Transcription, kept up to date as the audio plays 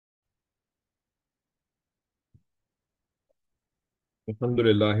الحمد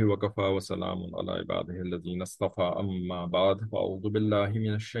لله وكفى وسلام على عباده الذين اصطفى أما بعد فأعوذ بالله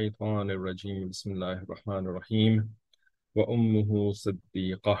من الشيطان الرجيم بسم الله الرحمن الرحيم وأمه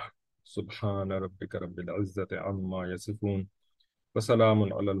صديقة سبحان ربك رب العزة عما يصفون وسلام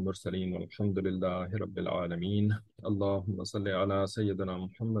على المرسلين والحمد لله رب العالمين اللهم صل على سيدنا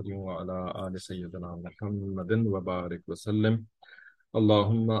محمد وعلى آل سيدنا محمد وبارك وسلم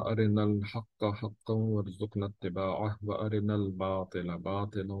اللهم أرنا الحق حقا وارزقنا اتباعه وأرنا الباطل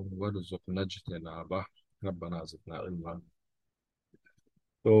باطلا وارزقنا اجتنابه ربنا زدنا علما۔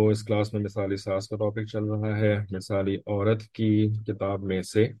 تو اس کلاس میں مثالی ساز کا ٹاپک چل رہا ہے۔ مثالی عورت کی کتاب میں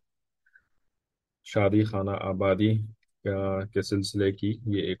سے شادی خانہ آبادی کے سلسلے کی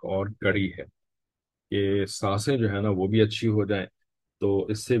یہ ایک اور کڑی ہے کہ ساسیں جو ہے نا وہ بھی اچھی ہو جائیں تو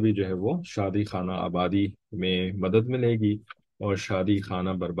اس سے بھی جو ہے وہ شادی خانہ آبادی میں مدد ملے گی اور شادی خانہ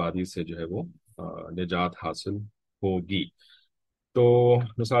بربادی سے جو ہے وہ نجات حاصل ہوگی۔ تو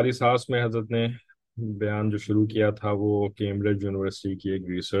مثالی ساز میں حضرت نے بیان جو شروع کیا تھا وہ کیمبرج یونیورسٹی کی ایک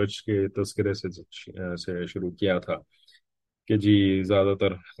ریسرچ کے تذکرے سے شروع کیا تھا کہ جی زیادہ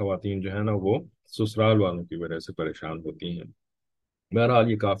تر خواتین جو ہے نا وہ سسرال والوں کی وجہ سے پریشان ہوتی ہیں۔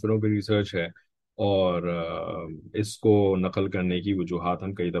 بہرحال یہ کافروں پہ ریسرچ ہے اور اس کو نقل کرنے کی وجوہات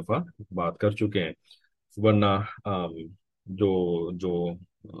ہم کئی دفعہ بات کر چکے ہیں، ورنہ جو جو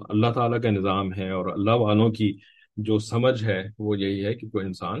اللہ تعالیٰ کا نظام ہے اور اللہ والوں کی جو سمجھ ہے وہ یہی ہے کہ کوئی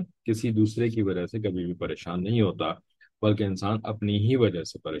انسان کسی دوسرے کی وجہ سے کبھی بھی پریشان نہیں ہوتا، بلکہ انسان اپنی ہی وجہ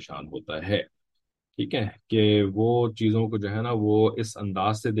سے پریشان ہوتا ہے۔ ٹھیک ہے کہ وہ چیزوں کو جو ہے نا وہ اس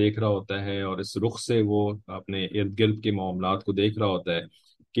انداز سے دیکھ رہا ہوتا ہے اور اس رخ سے وہ اپنے ارد گرد کے معاملات کو دیکھ رہا ہوتا ہے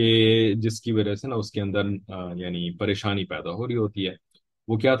کہ جس کی وجہ سے نا اس کے اندر یعنی پریشانی پیدا ہو رہی ہوتی ہے۔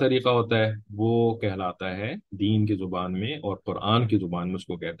 وہ کیا طریقہ ہوتا ہے؟ وہ کہلاتا ہے دین کی زبان میں اور قرآن کی زبان میں اس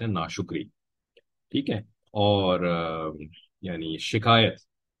کو کہتے ہیں ناشکری۔ ٹھیک ہے، اور یعنی شکایت۔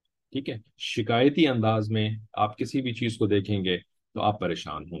 ٹھیک ہے، شکایتی انداز میں آپ کسی بھی چیز کو دیکھیں گے تو آپ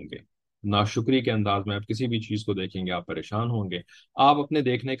پریشان ہوں گے، ناشکری کے انداز میں آپ کسی بھی چیز کو دیکھیں گے آپ پریشان ہوں گے۔ آپ اپنے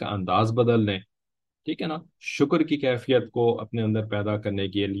دیکھنے کا انداز بدل لیں، ٹھیک ہے نا، شکر کی کیفیت کو اپنے اندر پیدا کرنے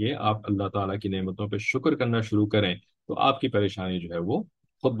کے لیے آپ اللہ تعالیٰ کی نعمتوں پہ شکر کرنا شروع کریں تو آپ کی پریشانی جو ہے وہ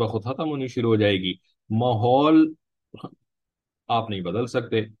خود بخود ختم ہونی شروع ہو جائے گی۔ ماحول آپ نہیں بدل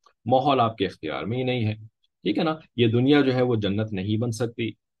سکتے، ماحول آپ کے اختیار میں ہی نہیں ہے، ٹھیک ہے نا۔ یہ دنیا جو ہے وہ جنت نہیں بن سکتی،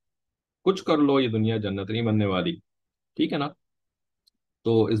 کچھ کر لو یہ دنیا جنت نہیں بننے والی، ٹھیک ہے نا۔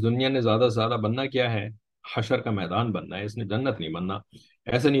 تو اس دنیا نے زیادہ سے زیادہ بننا کیا ہے؟ حشر کا میدان بننا ہے، اس نے جنت نہیں بننا۔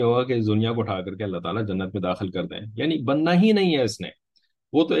 ایسا نہیں ہوگا کہ اس دنیا کو اٹھا کر کے اللہ تعالیٰ جنت میں داخل کر دیں، یعنی بننا ہی نہیں ہے اس نے۔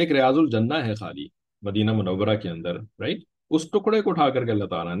 وہ تو ایک ریاض الجنہ ہے خالی مدینہ منورہ کے اندر، رائٹ؟ اس ٹکڑے کو اٹھا کر کے اللہ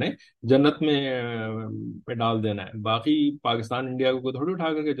تعالیٰ نے جنت میں پہ ڈال دینا ہے، باقی پاکستان انڈیا کو تھوڑی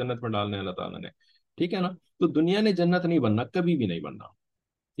اٹھا کر کے جنت میں ڈالنا ہے اللہ تعالیٰ نے، ٹھیک ہے نا۔ تو دنیا نے جنت نہیں بننا، کبھی بھی نہیں بننا،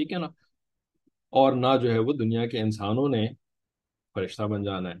 ٹھیک ہے نا۔ اور نہ جو ہے وہ دنیا کے انسانوں نے فرشتہ بن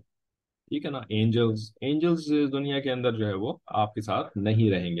جانا ہے، ٹھیک ہے نا۔ اینجلز دنیا کے اندر جو ہے وہ آپ کے ساتھ نہیں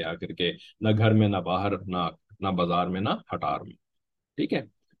رہیں گے آ کر کے، نہ گھر میں، نہ باہر، نہ بازار میں، نہ ہٹار میں، ٹھیک ہے۔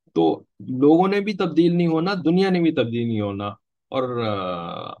 تو لوگوں نے بھی تبدیل نہیں ہونا، دنیا نے بھی تبدیل نہیں ہونا، اور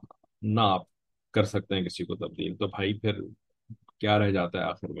نہ آپ کر سکتے ہیں کسی کو تبدیل، تو بھائی پھر کیا رہ جاتا ہے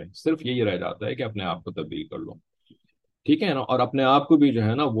آخر میں؟ صرف یہی رہ جاتا ہے کہ اپنے آپ کو تبدیل کر لو، ٹھیک ہے نا۔ اور اپنے آپ کو بھی جو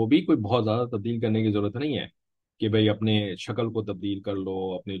ہے نا وہ بھی کوئی بہت زیادہ تبدیل کرنے کی ضرورت نہیں ہے کہ بھئی اپنے شکل کو تبدیل کر لو،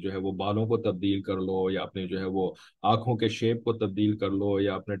 اپنے جو ہے وہ بالوں کو تبدیل کر لو، یا اپنے جو ہے وہ آنکھوں کے شیپ کو تبدیل کر لو،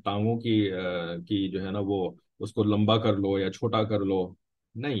 یا اپنے ٹانگوں کی جو ہے نا وہ اس کو لمبا کر لو یا چھوٹا کر لو۔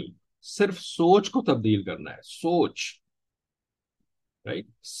 نہیں، صرف سوچ کو تبدیل کرنا ہے، سوچ، رائٹ؟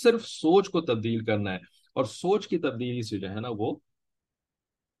 صرف سوچ کو تبدیل کرنا ہے، اور سوچ کی تبدیلی سے جو ہے نا وہ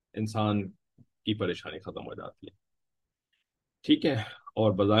انسان کی پریشانی ختم ہو جاتی ہے، ٹھیک ہے۔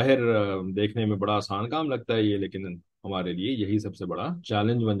 اور بظاہر دیکھنے میں بڑا آسان کام لگتا ہے یہ، لیکن ہمارے لیے یہی سب سے بڑا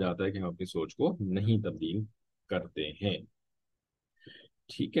چیلنج بن جاتا ہے کہ ہم اپنی سوچ کو نہیں تبدیل کرتے ہیں،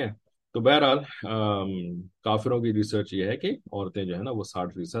 ٹھیک ہے۔ تو بہرحال کافروں کی ریسرچ یہ ہے کہ عورتیں جو ہے نا وہ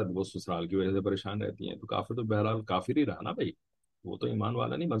 60% وہ سسرال کی وجہ سے پریشان رہتی ہیں۔ تو کافر تو بہرحال کافر ہی رہا نا بھائی، وہ تو ایمان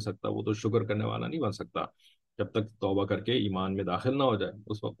والا نہیں بن سکتا، وہ تو شکر کرنے والا نہیں بن سکتا جب تک توبہ کر کے ایمان میں داخل نہ ہو جائے،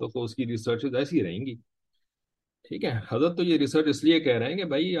 اس وقت تو اس کی ریسرچ ایسی ہی رہیں گی، ٹھیک ہے۔ حضرت تو یہ ریسرچ اس لیے کہہ رہے ہیں کہ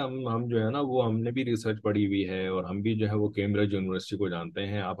بھائی ہم جو ہے نا وہ ہم نے بھی ریسرچ پڑھی ہوئی ہے، اور ہم بھی جو ہے وہ کیمبرج یونیورسٹی کو جانتے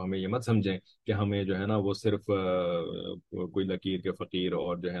ہیں۔ آپ ہمیں یہ مت سمجھیں کہ ہمیں جو ہے نا وہ صرف کوئی لکیر کے فقیر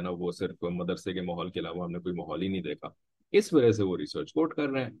اور جو ہے نا وہ صرف مدرسے کے ماحول کے علاوہ ہم نے کوئی ماحول ہی نہیں دیکھا، اس وجہ سے وہ ریسرچ کوٹ کر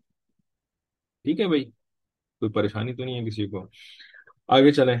رہے ہیں، ٹھیک ہے بھائی، کوئی پریشانی تو نہیں ہے کسی کو۔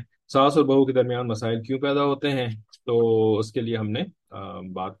 آگے چلیں، ساس اور بہو کے درمیان مسائل کیوں پیدا ہوتے ہیں؟ تو اس کے لیے ہم نے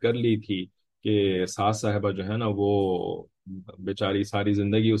بات کر لی تھی کہ ساس صاحبہ جو ہے نا وہ بیچاری ساری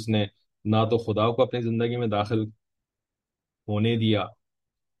زندگی اس نے نہ تو خدا کو اپنی زندگی میں داخل ہونے دیا،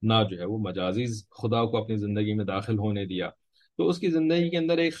 نہ جو ہے وہ مجازی خدا کو اپنی زندگی میں داخل ہونے دیا، تو اس کی زندگی کے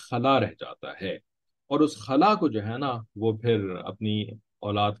اندر ایک خلا رہ جاتا ہے، اور اس خلا کو جو ہے نا وہ پھر اپنی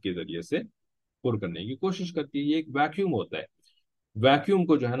اولاد کے ذریعے سے پر کرنے کی کوشش کرتی ہے۔ یہ ایک ویکیوم ہوتا ہے، ویکیوم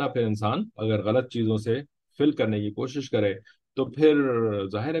کو جو ہے نا پھر انسان اگر غلط چیزوں سے فل کرنے کی کوشش کرے تو پھر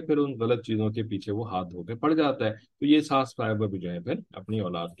ظاہر ہے پھر ان غلط چیزوں کے پیچھے وہ ہاتھ دھو کے پڑ جاتا ہے۔ تو یہ ساس صاحبہ بھی جو ہے پھر اپنی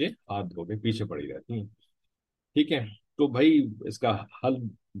اولاد کے ہاتھ دھو کے پیچھے پڑی رہتی ہیں۔ ٹھیک ہے، تو بھائی اس کا حل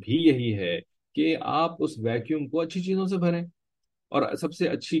بھی یہی ہے کہ آپ اس ویکیوم کو اچھی چیزوں سے بھریں، اور سب سے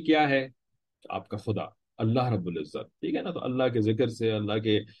اچھی کیا ہے؟ آپ کا خدا، اللہ رب العزت، ٹھیک ہے نا؟ تو اللہ کے ذکر سے، اللہ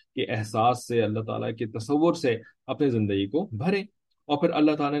کے احساس سے، اللہ تعالیٰ کے تصور سے اپنی زندگی کو بھریں۔ اور پھر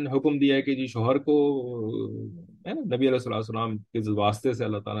اللہ تعالیٰ نے حکم دیا ہے کہ جی شوہر کو، ہے نا، نبی علیہ الصلوۃ والسلام کے واسطے سے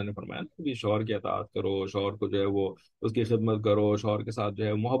اللہ تعالیٰ نے فرمایا نا کہ شوہر کی اطاعت کرو، شوہر کو جو ہے وہ اس کی خدمت کرو، شوہر کے ساتھ جو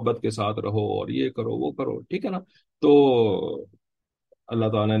ہے محبت کے ساتھ رہو، اور یہ کرو وہ کرو، ٹھیک ہے نا؟ تو اللہ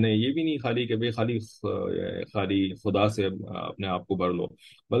تعالیٰ نے یہ بھی نہیں خالی کہ بھئی خالی خدا سے اپنے آپ کو بھر لو،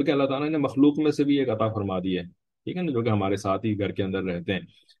 بلکہ اللہ تعالیٰ نے مخلوق میں سے بھی ایک عطا فرما دی ہے، ٹھیک ہے نا، جو کہ ہمارے ساتھ ہی گھر کے اندر رہتے ہیں،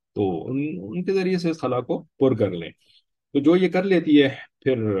 تو ان کے ذریعے سے اس خلا کو پر کر لیں۔ تو جو یہ کر لیتی ہے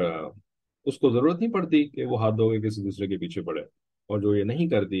پھر اس کو ضرورت نہیں پڑتی کہ وہ ہاتھ دھو کے کسی دوسرے کے پیچھے پڑے، اور جو یہ نہیں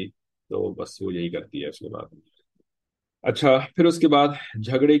کرتی تو بس وہ یہی کرتی ہے اس کے بعد۔ اچھا، پھر اس کے بعد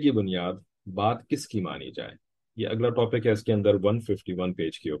جھگڑے کی بنیاد، بات کس کی مانی جائے، یہ اگلا ٹاپک ہے اس کے اندر 151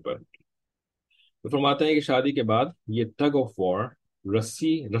 پیج کے اوپر۔ تو فرماتے ہیں کہ شادی کے بعد یہ ٹگ آف وار،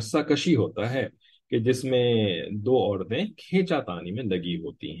 رسا کشی ہوتا ہے کہ جس میں دو عورتیں کھینچا تانی میں لگی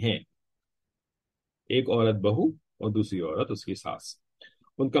ہوتی ہیں، ایک عورت بہو اور دوسری عورت اس کی ساس۔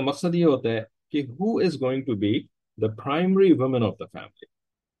 ان کا مقصد یہ ہوتا ہے کہ who is going to be the primary woman of the family،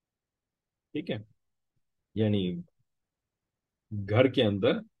 ٹھیک ہے، یعنی گھر کے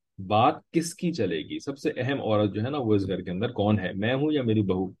اندر بات کس کی چلے گی، سب سے اہم عورت جو ہے نا وہ اس گھر کے اندر کون ہے، میں ہوں یا میری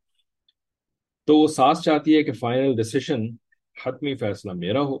بہو؟ تو وہ ساس چاہتی ہے کہ فائنل ڈیسیشن، حتمی فیصلہ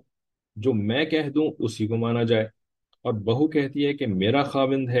میرا ہو، جو میں کہہ دوں اسی کو مانا جائے، اور بہو کہتی ہے کہ میرا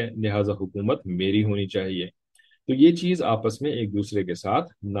خاوند ہے لہذا حکومت میری ہونی چاہیے۔ تو یہ چیز آپس میں ایک دوسرے کے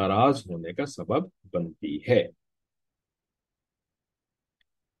ساتھ ناراض ہونے کا سبب بنتی ہے۔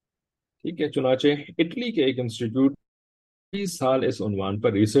 ٹھیک ہے، چنانچہ اٹلی کے ایک انسٹیٹیوٹ 20 سال اس عنوان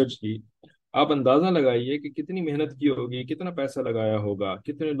پر ریسرچ کی۔ آپ اندازہ لگائیے کہ کتنی محنت کی ہوگی، کتنا پیسہ لگایا ہوگا،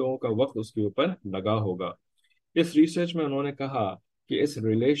 کتنے لوگوں کا وقت اس کے اوپر لگا ہوگا۔ اس ریسرچ میں انہوں نے کہا کہ اس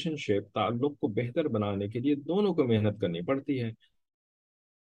ریلیشن شپ تعلق کو بہتر بنانے کے لیے دونوں کو محنت کرنی پڑتی ہے۔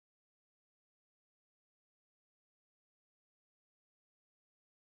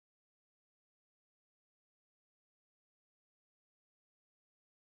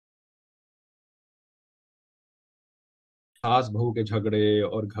 ساس بہو کے جھگڑے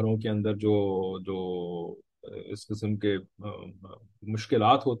اور گھروں کے اندر جو جو اس قسم کے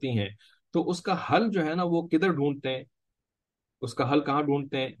مشکلات ہوتی ہیں، تو اس کا حل جو ہے نا وہ کدھر ڈھونڈتے ہیں؟ اس کا حل کہاں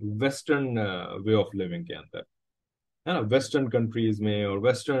ڈھونڈتے ہیں؟ ویسٹرن وے آف لیونگ کے اندر، ہے نا، ویسٹرن کنٹریز میں اور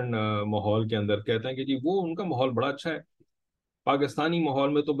ویسٹرن ماحول کے اندر کہتے ہیں کہ جی وہ ان کا ماحول بڑا اچھا ہے۔ پاکستانی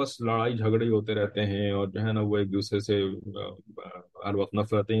ماحول میں تو بس لڑائی جھگڑے ہوتے رہتے ہیں، اور جو ہے نا وہ ایک دوسرے سے ہر وقت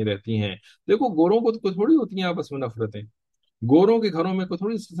نفرتیں ہی رہتی ہیں۔ دیکھو گوروں کو تو تھوڑی ہوتی ہیں آپس میں نفرتیں، گوروں کے گھروں میں کوئی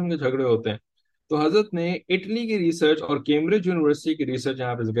تھوڑی اس قسم کے جھگڑے ہوتے ہیں۔ تو حضرت نے اٹلی کی ریسرچ اور کیمبرج یونیورسٹی کی ریسرچ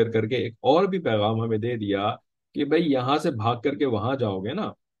یہاں پہ ذکر کر کے ایک اور بھی پیغام ہمیں دے دیا کہ بھئی یہاں سے بھاگ کر کے وہاں جاؤ گے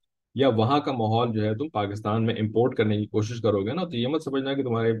نا، یا وہاں کا ماحول جو ہے تم پاکستان میں امپورٹ کرنے کی کوشش کرو گے نا، تو یہ مت سمجھنا کہ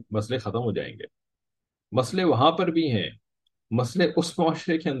تمہارے مسئلے ختم ہو جائیں گے۔ مسئلے وہاں پر بھی ہیں، مسئلے اس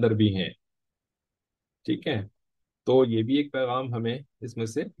معاشرے کے اندر بھی ہیں، ٹھیک ہے؟ تو یہ بھی ایک پیغام ہمیں اس میں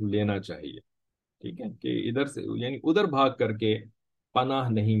سے لینا چاہیے، ٹھیک ہے، کہ ادھر سے یعنی ادھر بھاگ کر کے پناہ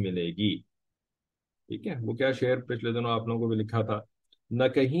نہیں ملے گی، ٹھیک ہے؟ وہ کیا شعر پچھلے دنوں آپ لوگوں کو بھی لکھا تھا، نہ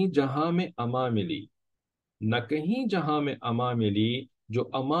کہیں جہاں میں اما ملی، نہ کہیں جہاں میں اما ملی، جو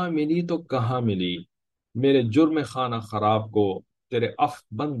اما ملی تو کہاں ملی، میرے جرم خانہ خراب کو تیرے اف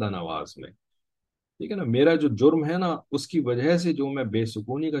بندہ نواز میں۔ ٹھیک ہے نا، میرا جو جرم ہے نا اس کی وجہ سے جو میں بے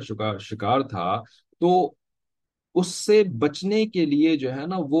سکونی کا شکار تھا، تو اس سے بچنے کے لیے جو ہے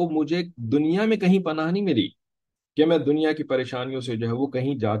نا وہ مجھے دنیا میں کہیں پناہ نہیں ملی کہ میں دنیا کی پریشانیوں سے جو ہے وہ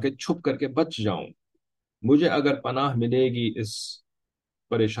کہیں جا کے چھپ کر کے بچ جاؤں۔ مجھے اگر پناہ ملے گی اس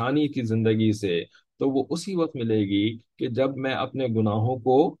پریشانی کی زندگی سے، تو وہ اسی وقت ملے گی کہ جب میں اپنے گناہوں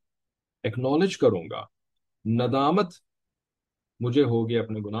کو ایکنالج کروں گا، ندامت مجھے ہوگی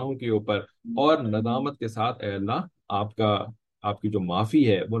اپنے گناہوں کے اوپر، اور ندامت کے ساتھ اے اللہ آپ کا، آپ کی جو معافی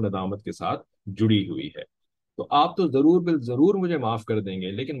ہے وہ ندامت کے ساتھ جڑی ہوئی ہے۔ تو آپ تو ضرور ضرور مجھے معاف کر دیں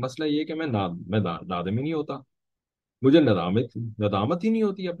گے، لیکن مسئلہ یہ ہے کہ میں نادم ہی نہیں ہوتا، مجھے ندامت ہی نہیں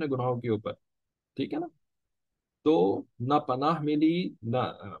ہوتی اپنے گناہوں کے اوپر، ٹھیک ہے نا؟ تو نہ پناہ ملی، نہ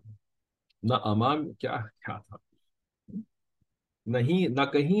نہ امام کیا کیا تھا، نہیں نہ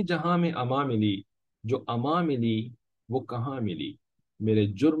کہیں جہاں میں اما ملی، جو اما ملی وہ کہاں ملی، میرے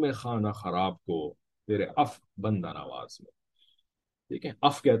جرم خانہ خراب کو تیرے اف بندہ نواز میں، ٹھیک ہے؟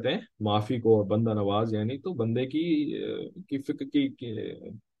 اف کہتے ہیں معافی کو، اور بندہ نواز یعنی تو بندے کی فکر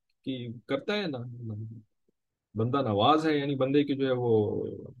کی کرتا ہے نا، بندہ نواز ہے یعنی بندے کی جو ہے وہ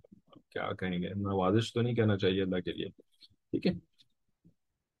کیا کہیں گے، نوازش تو نہیں کہنا چاہیے اللہ کے لیے، ٹھیک ہے؟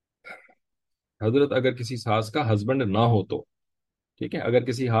 حضرت اگر کسی ساس کا ہسبینڈ نہ ہو تو، ٹھیک ہے، اگر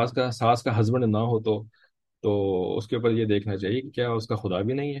کسی ساس کا ہسبینڈ نہ ہو تو اس کے اوپر یہ دیکھنا چاہیے کہ کیا اس کا خدا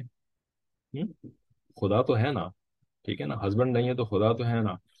بھی نہیں ہے؟ خدا تو ہے نا، ٹھیک ہے نا؟ ہسبینڈ نہیں ہے تو خدا تو ہے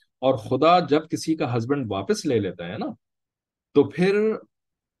نا، اور خدا جب کسی کا ہسبینڈ واپس لے لیتا ہے نا، تو پھر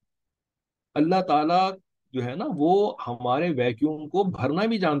اللہ تعالی جو ہے نا وہ ہمارے ویکیوم کو بھرنا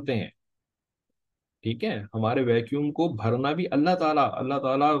بھی جانتے ہیں، ٹھیک ہے؟ ہمارے ویکیوم کو بھرنا بھی اللہ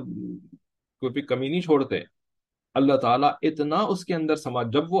تعالیٰ کوئی بھی کمی نہیں چھوڑتے، اللہ تعالیٰ اتنا اس کے اندر سما،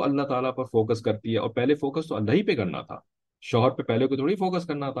 جب وہ اللہ تعالیٰ پر فوکس کرتی ہے، اور پہلے فوکس تو اللہ ہی پہ کرنا تھا، شوہر پہ پہلے کو تھوڑی فوکس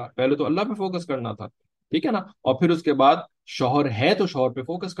کرنا تھا، پہلے تو اللہ پہ فوکس کرنا تھا، ٹھیک ہے نا؟ اور پھر اس کے بعد شوہر ہے تو شوہر پہ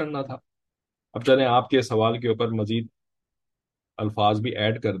فوکس کرنا تھا۔ اب چلیں آپ کے سوال کے اوپر مزید الفاظ بھی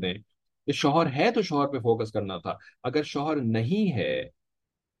ایڈ کر دیں کہ شوہر ہے تو شوہر پہ فوکس کرنا تھا، اگر شوہر نہیں ہے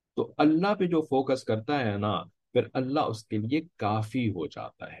تو اللہ پہ جو فوکس کرتا ہے نا، پھر اللہ اس کے لیے کافی ہو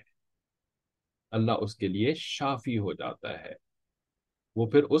جاتا ہے، اللہ اس کے لیے شافی ہو جاتا ہے، وہ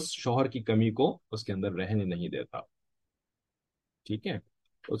پھر اس شوہر کی کمی کو اس کے اندر رہنے نہیں دیتا، ٹھیک ہے؟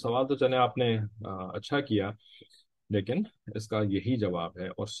 تو سوال تو چلے آپ نے اچھا کیا، لیکن اس کا یہی جواب ہے،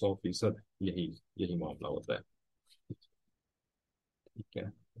 اور 100% یہی معاملہ ہوتا ہے، ٹھیک ہے؟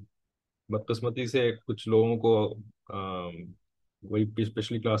 بدقسمتی سے کچھ لوگوں کو آم، وہی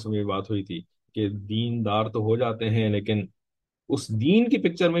پچھلی کلاس میں یہ بات ہوئی تھی کہ دیندار تو ہو جاتے ہیں، لیکن اس دین کی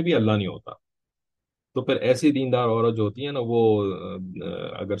پکچر میں بھی اللہ نہیں ہوتا، تو پھر ایسی دیندار عورت جو ہوتی ہے نا وہ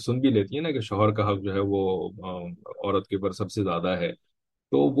اگر سن بھی لیتی ہے نا کہ شوہر کا حق جو ہے وہ عورت کے اوپر سب سے زیادہ ہے،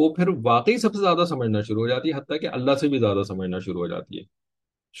 تو وہ پھر واقعی سب سے زیادہ سمجھنا شروع ہو جاتی ہے، حتیٰ کہ اللہ سے بھی زیادہ سمجھنا شروع ہو جاتی ہے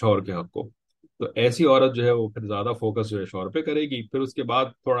شوہر کے حق کو، تو ایسی عورت جو ہے وہ پھر زیادہ فوکس جو ہے شوہر پہ کرے گی، پھر اس کے بعد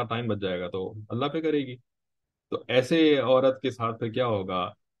تھوڑا ٹائم بچ جائے گا تو اللہ پہ کرے گی، تو ایسے عورت کے ساتھ پھر کیا ہوگا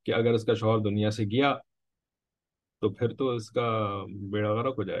کہ اگر اس کا شوہر دنیا سے گیا تو پھر تو اس کا بیڑا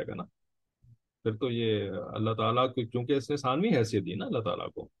غرق ہو جائے گا نا، پھر تو یہ اللہ تعالیٰ کو، کیونکہ اس نے ثانوی حیثیت دی نا اللہ تعالیٰ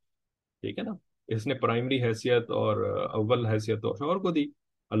کو، ٹھیک ہے نا؟ اس نے پرائمری حیثیت اور اول حیثیت تو شوہر کو دی،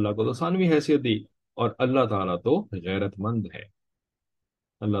 اللہ کو تو ثانوی حیثیت دی، اور اللہ تعالیٰ تو غیرت مند ہے،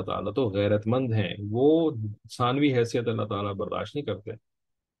 اللہ تعالیٰ تو غیرت مند ہیں، وہ ثانوی حیثیت اللہ تعالیٰ برداشت نہیں کرتے،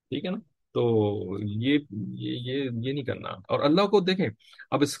 ٹھیک ہے نا؟ تو یہ نہیں کرنا، اور اللہ کو دیکھیں،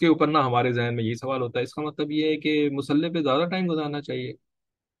 اب اس کے اوپر نا ہمارے ذہن میں یہی سوال ہوتا ہے، اس کا مطلب یہ ہے کہ مصلی پہ زیادہ ٹائم گزارنا چاہیے،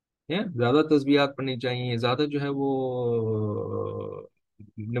 زیادہ تسبیحات پڑھنی چاہیے، زیادہ جو ہے وہ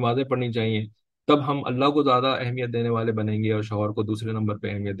نمازیں پڑھنی چاہیے، تب ہم اللہ کو زیادہ اہمیت دینے والے بنیں گے اور شوہر کو دوسرے نمبر پہ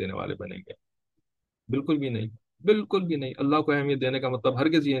اہمیت دینے والے بنیں گے؟ بالکل بھی نہیں، بالکل بھی نہیں، اللہ کو اہمیت دینے کا مطلب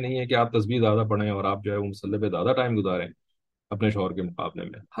ہرگز یہ نہیں ہے کہ آپ تسبیح زیادہ پڑھیں اور آپ جو ہے وہ مصلی پہ زیادہ ٹائم گزاریں اپنے شوہر کے مقابلے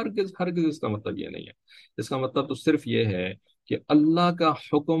میں، ہرگز ہرگز اس کا مطلب یہ نہیں ہے، اس کا مطلب تو صرف یہ ہے کہ اللہ کا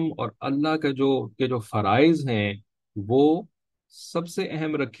حکم اور اللہ کا جو فرائض ہیں وہ سب سے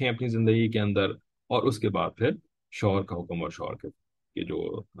اہم رکھیں اپنی زندگی کے اندر، اور اس کے بعد پھر شوہر کا حکم اور شوہر کے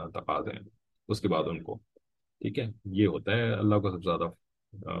جو تقاضے ہیں اس کے بعد ان کو، ٹھیک ہے؟ یہ ہوتا ہے اللہ کو سب سے زیادہ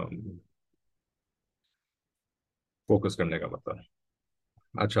فوکس کرنے کا مطلب۔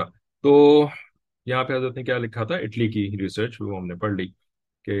 اچھا، تو یہاں پہ حضرت نے کیا لکھا تھا، اٹلی کی ریسرچ وہ ہم نے پڑھ لی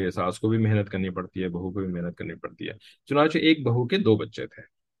کہ ساس کو بھی محنت کرنی پڑتی ہے، بہو کو بھی محنت کرنی پڑتی ہے، چنانچہ ایک بہو کے دو بچے تھے،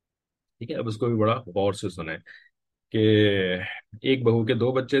 ٹھیک ہے؟ اب اس کو بھی بڑا غور سے سنیں کہ ایک بہو کے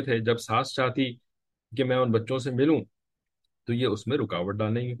دو بچے تھے، جب ساس چاہتی کہ میں ان بچوں سے ملوں تو یہ اس میں رکاوٹ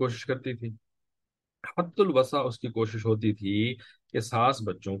ڈالنے کی کوشش کرتی تھی، حد الوسع اس کی کوشش ہوتی تھی کہ ساس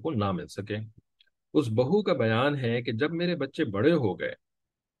بچوں کو نہ مل سکے۔ اس بہو کا بیان ہے کہ جب میرے بچے بڑے ہو گئے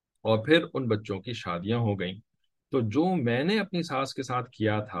اور پھر ان بچوں کی شادیاں ہو گئیں تو جو میں نے اپنی ساس کے ساتھ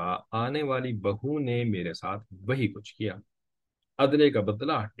کیا تھا آنے والی بہو نے میرے ساتھ وہی کچھ کیا، عدلے کا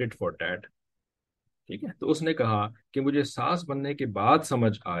بدلہ ٹٹ فور ٹیٹ، ٹھیک ہے؟ تو اس نے کہا کہ مجھے ساس بننے کے بعد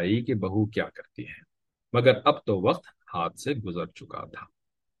سمجھ آئی کہ بہو کیا کرتی ہے، مگر اب تو وقت ہاتھ سے گزر چکا تھا،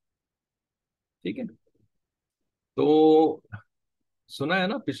 ٹھیک ہے؟ تو سنا ہے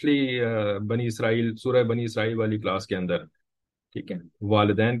نا پچھلی بنی اسرائیل، سورہ بنی اسرائیل والی کلاس کے اندر ٹھیک ہے،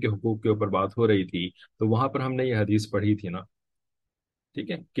 والدین کے حقوق کے اوپر بات ہو رہی تھی، تو وہاں پر ہم نے یہ حدیث پڑھی تھی نا،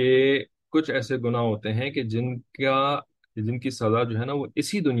 ٹھیک ہے، کہ کچھ ایسے گناہ ہوتے ہیں کہ جن کی سزا جو ہے نا وہ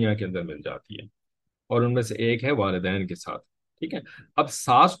اسی دنیا کے اندر مل جاتی ہے، اور ان میں سے ایک ہے والدین کے ساتھ، ٹھیک ہے۔ اب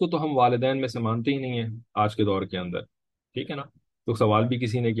ساس کو تو ہم والدین میں سے مانتے ہی نہیں ہیں آج کے دور کے اندر، ٹھیک ہے نا۔ تو سوال بھی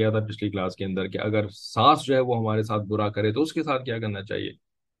کسی نے کیا تھا پچھلی کلاس کے اندر کہ اگر ساس جو ہے وہ ہمارے ساتھ برا کرے تو اس کے ساتھ کیا کرنا چاہیے،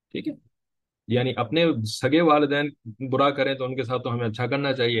 ٹھیک ہے، یعنی اپنے سگے والدین برا کریں تو ان کے ساتھ تو ہمیں اچھا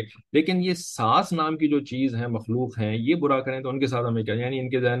کرنا چاہیے، لیکن یہ ساس نام کی جو چیز ہے، مخلوق ہیں، یہ برا کریں تو ان کے ساتھ ہمیں کیا، یعنی ان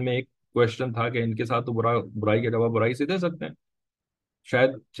کے ذہن میں ایک کوشچن تھا کہ ان کے ساتھ تو برائی کا جواب برائی سے دے سکتے ہیں،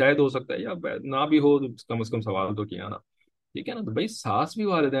 شاید شاید ہو سکتا ہے، یا نہ بھی ہو تو کم از کم سوال تو کیا نا، ٹھیک ہے نا۔ تو بھائی ساس بھی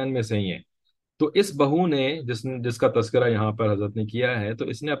والدین میں سے ہی ہے، تو اس بہو نے جس کا تذکرہ یہاں پر حضرت نے کیا ہے، تو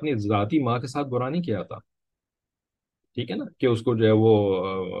اس نے اپنی ذاتی ماں کے ساتھ برا نہیں کیا تھا، ٹھیک ہے نا، کہ اس کو جو ہے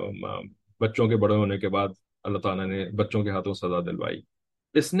وہ بچوں کے بڑے ہونے کے بعد اللہ تعالیٰ نے بچوں کے ہاتھوں سزا دلوائی،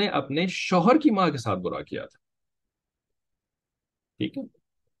 اس نے اپنے شوہر کی ماں کے ساتھ برا کیا تھا، ٹھیک ہے،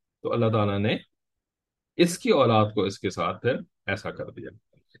 تو اللہ تعالیٰ نے اس کی اولاد کو اس کے ساتھ پھر ایسا کر دیا،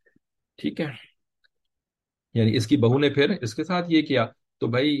 ٹھیک ہے، یعنی اس کی بہو نے پھر اس کے ساتھ یہ کیا، تو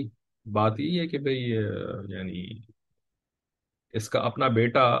بھائی بات یہ ہے کہ بھائی یعنی اس کا اپنا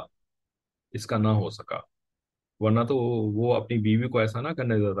بیٹا اس کا نہ ہو سکا، ورنہ تو وہ اپنی بیوی کو ایسا نہ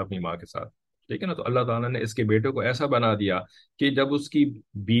کرنے دیتا اپنی ماں کے ساتھ، ٹھیک ہے نا۔ تو اللہ تعالیٰ نے اس کے بیٹے کو ایسا بنا دیا کہ جب اس کی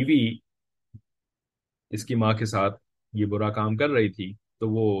بیوی اس کی ماں کے ساتھ یہ برا کام کر رہی تھی تو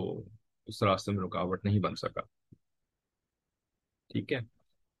وہ اس راستے میں رکاوٹ نہیں بن سکا، ٹھیک ہے،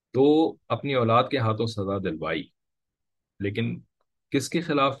 تو اپنی اولاد کے ہاتھوں سزا دلوائی، لیکن کس کے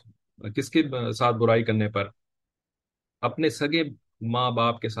خلاف، کس کے ساتھ برائی کرنے پر؟ اپنے سگے ماں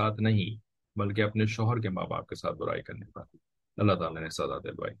باپ کے ساتھ نہیں، بلکہ اپنے شوہر کے ماں باپ کے ساتھ برائی کرنے پر اللہ تعالیٰ نے سزا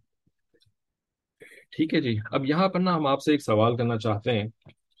دلوائی، ٹھیک ہے جی۔ اب یہاں پر نا ہم آپ سے ایک سوال کرنا چاہتے ہیں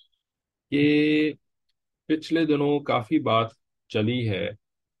کہ پچھلے دنوں کافی بات چلی ہے،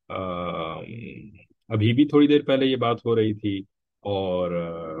 ابھی بھی تھوڑی دیر پہلے یہ بات ہو رہی تھی، اور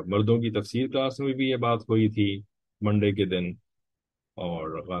مردوں کی تفسیر کلاس میں بھی یہ بات ہوئی تھی منڈے کے دن،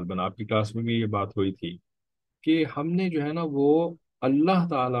 اور غالباً آپ کی کلاس میں بھی یہ بات ہوئی تھی کہ ہم نے جو ہے نا وہ اللہ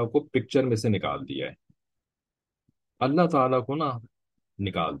تعالیٰ کو پکچر میں سے نکال دیا ہے، اللہ تعالیٰ کو نا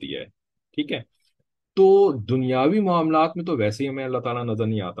نکال دیا ہے، ٹھیک ہے۔ تو دنیاوی معاملات میں تو ویسے ہی ہمیں اللہ تعالیٰ نظر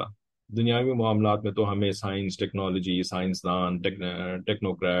نہیں آتا، دنیاوی معاملات میں تو ہمیں سائنس، ٹیکنالوجی، سائنسدان،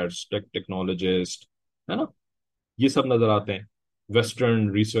 ٹیکنوکریٹس، ٹیکنالوجسٹ، ہے نا، یہ سب نظر آتے ہیں، ویسٹرن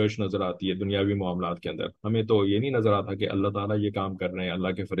ریسرچ نظر آتی ہے دنیاوی معاملات کے اندر، ہمیں تو یہ نہیں نظر آتا کہ اللہ تعالیٰ یہ کام کر رہے ہیں،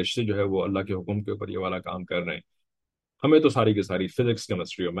 اللہ کے فرشتے جو ہے وہ اللہ کے حکم کے اوپر یہ والا کام کر رہے ہیں، ہمیں تو ساری کی ساری فزکس،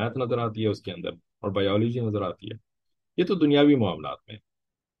 کیمسٹری اور میتھ نظر آتی ہے اس کے اندر، اور بایولوجی نظر آتی ہے، یہ تو دنیاوی معاملات میں،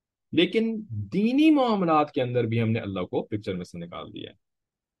 لیکن دینی معاملات کے اندر بھی ہم نے اللہ کو پکچر میں سے نکال دیا ہے،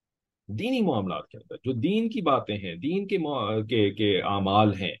 دینی معاملات کے اندر جو دین کی باتیں ہیں، دین کے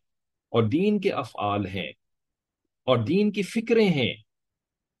اعمال ہیں، اور دین کے افعال ہیں، اور دین کی فکریں ہیں،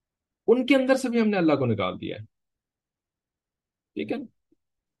 ان کے اندر سے بھی ہم نے اللہ کو نکال دیا ہے، ٹھیک ہے۔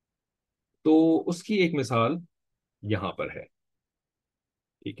 تو اس کی ایک مثال یہاں پر ہے،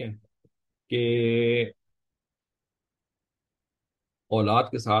 ٹھیک ہے، کہ اولاد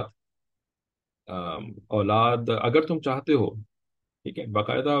کے ساتھ اولاد اگر تم چاہتے ہو، ٹھیک ہے،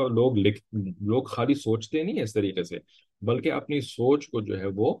 باقاعدہ لوگ خالی سوچتے نہیں ہیں اس طریقے سے، بلکہ اپنی سوچ کو جو ہے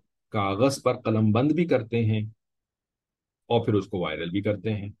وہ کاغذ پر قلم بند بھی کرتے ہیں، اور پھر اس کو وائرل بھی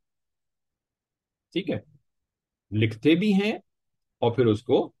کرتے ہیں، ٹھیک ہے، لکھتے بھی ہیں، اور پھر اس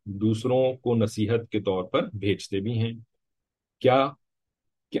کو دوسروں کو نصیحت کے طور پر بھیجتے بھی ہیں، کیا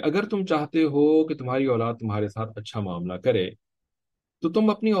کہ اگر تم چاہتے ہو کہ تمہاری اولاد تمہارے ساتھ اچھا معاملہ کرے، تو تم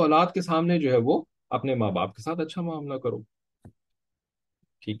اپنی اولاد کے سامنے جو ہے وہ اپنے ماں باپ کے ساتھ اچھا معاملہ کرو،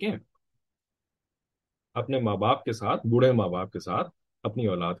 ٹھیک ہے، اپنے ماں باپ کے ساتھ، بوڑھے ماں باپ کے ساتھ اپنی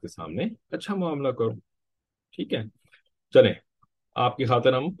اولاد کے سامنے اچھا معاملہ کرو، ٹھیک ہے۔ چلیں، آپ کی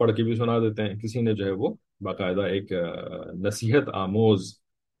خاطر ہم پڑھ کے بھی سنا دیتے ہیں، کسی نے جو ہے وہ باقاعدہ ایک نصیحت آموز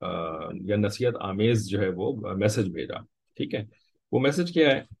یا نصیحت آمیز جو ہے وہ میسج بھیجا، ٹھیک ہے، وہ میسج کیا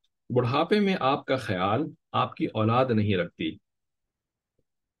ہے؟ بڑھاپے میں آپ کا خیال آپ کی اولاد نہیں رکھتی،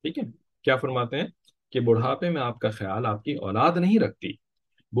 ٹھیک ہے، کیا فرماتے ہیں کہ بڑھاپے میں آپ کا خیال آپ کی اولاد نہیں رکھتی،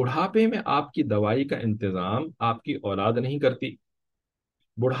 بڑھاپے میں آپ کی دوائی کا انتظام آپ کی اولاد نہیں کرتی،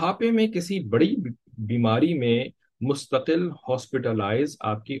 بڑھاپے میں کسی بڑی بیماری میں مستقل ہاسپٹلائز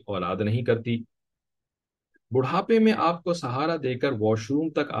آپ کی اولاد نہیں کرتی، بڑھاپے میں آپ کو سہارا دے کر واش روم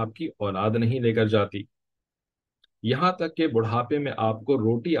تک آپ کی اولاد نہیں لے کر جاتی، یہاں تک کہ بڑھاپے میں آپ کو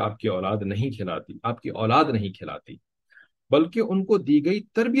روٹی آپ کی اولاد نہیں کھلاتی، آپ کی اولاد نہیں کھلاتی، بلکہ ان کو دی گئی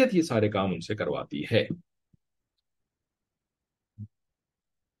تربیت یہ سارے کام ان سے کرواتی ہے،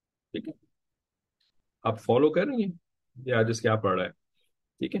 आप फॉलो कर रही हैं या जिसके आप पढ़ रहे हैं?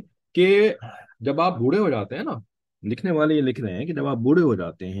 ठीक है, कि जब आप बूढ़े हो जाते हैं ना, लिखने वाले ये लिख रहे हैं कि जब आप बूढ़े हो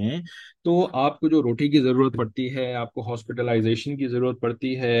जाते हैं तो आपको जो रोटी की जरूरत पड़ती है, आपको हॉस्पिटलाइजेशन की जरूरत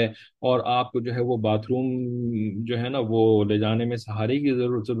पड़ती है, और आपको जो है वो बाथरूम जो है ना वो ले जाने में सहारे की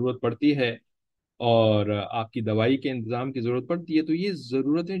जरूरत पड़ती है, और आपकी दवाई के इंतजाम की जरूरत पड़ती है, तो ये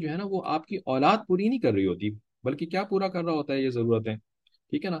जरूरतें जो है ना वो आपकी औलाद पूरी नहीं कर रही होती, बल्कि क्या पूरा कर रहा होता है ये जरूरतें?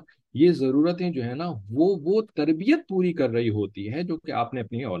 ठीक है ना, ये जरूरतें जो है ना वो तरबियत पूरी कर रही होती है जो कि आपने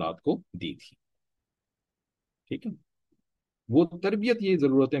अपनी औलाद को दी थी। ठीक है, वो तरबियत, ये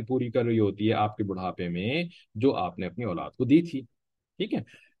जरूरतें पूरी कर रही होती है आपके बुढ़ापे में जो आपने अपनी औलाद को दी थी। ठीक है,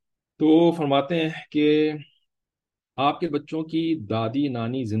 तो फरमाते हैं कि आपके बच्चों की दादी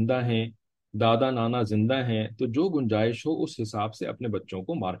नानी जिंदा हैं, दादा नाना जिंदा हैं, तो जो गुंजाइश हो उस हिसाब से अपने बच्चों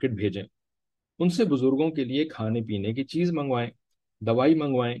को मार्केट भेजें, उनसे बुजुर्गों के लिए खाने पीने की चीज मंगवाएं, दवाई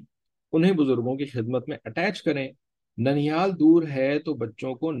मंगवाएं, उन्हें बुजुर्गों की खिदमत में अटैच करें। ननिहाल दूर है तो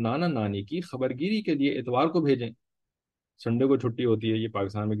बच्चों को नाना नानी की खबरगिरी के लिए इतवार को भेजें। संडे को छुट्टी होती है, ये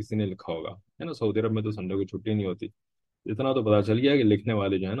पाकिस्तान में किसी ने लिखा होगा, है ना, सऊदी अरब में तो संडे को छुट्टी नहीं होती। इतना तो पता चल गया कि लिखने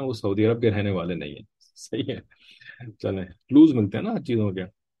वाले जो है ना वो सऊदी अरब के रहने वाले नहीं है। सही है, चलें, क्लूज मिलते हैं ना चीज़ों के।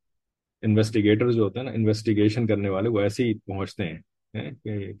 इन्वेस्टिगेटर जो होते हैं ना, इन्वेस्टिगेशन करने वाले, वो ऐसे ही पहुंचते हैं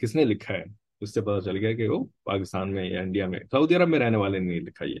कि किसने लिखा है, उससे पता चल गया कि वो पाकिस्तान में या इंडिया में, सऊदी अरब में रहने वाले ने नहीं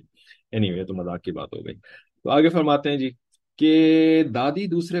लिखा ये। एनीवे, तो मजाक की बात हो गई। तो आगे फरमाते हैं जी कि दादी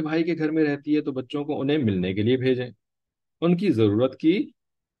दूसरे भाई के घर में रहती है तो बच्चों को उन्हें मिलने के लिए भेजें, उनकी जरूरत की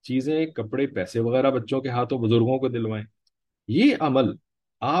चीजें, कपड़े, पैसे वगैरह बच्चों के हाथों बुजुर्गों को दिलवाएं। ये अमल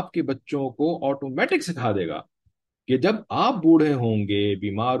आपके बच्चों को ऑटोमेटिक सिखा देगा कि जब आप बूढ़े होंगे,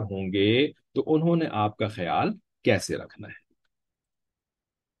 बीमार होंगे, तो उन्होंने आपका ख्याल कैसे रखना है।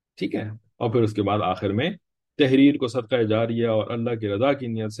 ठीक है, और फिर उसके बाद आखिर में तहरीर को सदका जारिया और अल्लाह की रजा की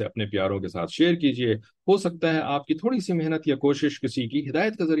नीयत से अपने प्यारों के साथ शेयर कीजिए। हो सकता है आपकी थोड़ी सी मेहनत या कोशिश किसी की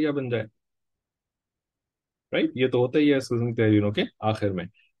हिदायत का जरिया बन जाए। राइट, ये तो होता ही है इस किस्म की तहरीरों के आखिर में।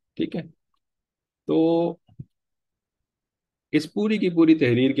 ठीक है, तो इस पूरी की पूरी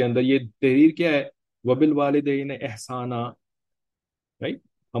तहरीर के अंदर ये तहरीर क्या है? वबिल वालिदैन एहसाना। राइट,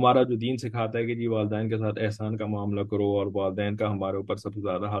 हमारा जो दीन सिखाता है कि जी वालिदैन के साथ एहसान का मामला करो और वालिदैन का हमारे ऊपर सबसे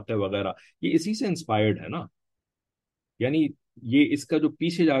ज्यादा हक है वगैरह, ये इसी से इंस्पायर्ड है ना। यानी ये इसका जो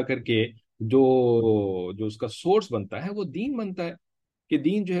पीछे जा करके जो जो उसका सोर्स बनता है वो दीन बनता है, कि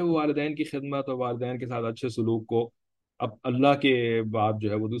दीन जो है वो वालिदैन की खिदमत और वालिदैन के साथ अच्छे सलूक को अब अल्लाह के बाद जो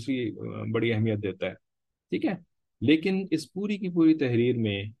है वो दूसरी बड़ी अहमियत देता है। ठीक है, लेकिन इस पूरी की पूरी तहरीर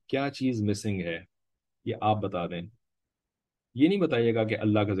में क्या चीज मिसिंग है, ये आप बता दें। ये नहीं बताइएगा कि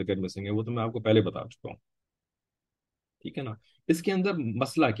अल्लाह का जिक्र मिसिंग है, वो तो मैं आपको पहले बता चुका हूँ। ठीक है ना, इसके अंदर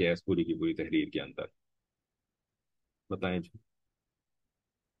मसला क्या है, इस पूरी की पूरी तहरीर के अंदर बताएं जी।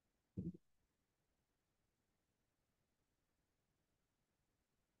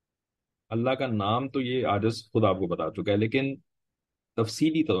 अल्लाह का नाम तो ये आजिज खुद आपको बता चुका है, लेकिन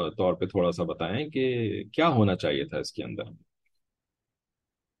तफसीली तौर पे थोड़ा सा बताएं कि क्या होना चाहिए था इसके अंदर।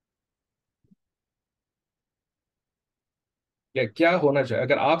 क्या क्या होना चाहिए,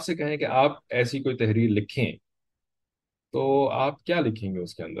 अगर आपसे कहें कि आप ऐसी कोई तहरीर लिखें तो आप क्या लिखेंगे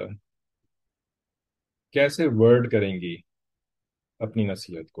उसके अंदर? कैसे वर्ड करेंगी अपनी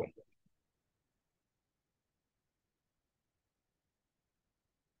नसीहत को?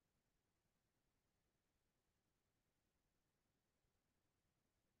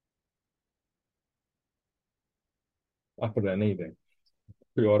 आप रहने ही दें,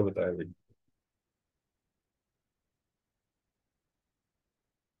 कोई और बताए भाई।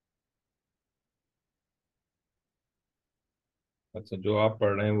 अच्छा, जो आप पढ़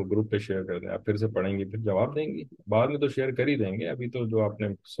रहे हैं वो ग्रुप पे शेयर कर दें, आप फिर से पढ़ेंगी फिर जवाब देंगी, बाद में तो शेयर कर ही देंगे, अभी तो जो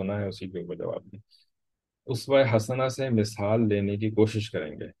आपने सुना है उसी के ऊपर जवाब दें। उसवा हसना से मिसाल लेने की कोशिश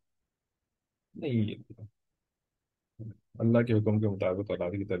करेंगे। नहीं, अल्लाह के हुक्म के मुताबिक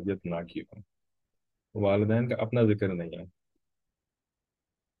औलाद की तरबियत ना की हो, वालिदैन का अपना जिक्र नहीं है।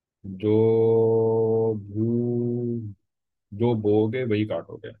 जो भू जो बोगे वही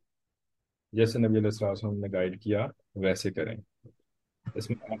काटोगे, जैसे नबी अलैहि सल्लम ने गाइड किया वैसे करें,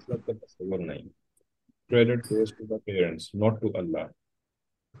 इसमें आखिरत का तस्वर नहीं। Credit goes to the parents not to Allah.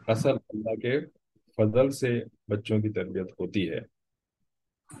 असल अल्लाह के फजल से बच्चों की तरबियत होती है।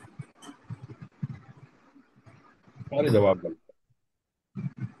 सारे जवाब गलत।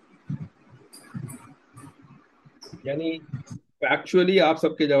 यानी फैक्चुअली आप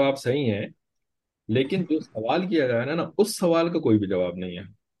सबके जवाब सही हैं, लेकिन जो सवाल किया जा रहा है ना उस सवाल का कोई भी जवाब नहीं है।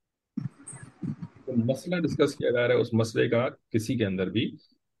 जो मसला डिस्कस किया जा रहा है उस मसले का किसी के अंदर भी,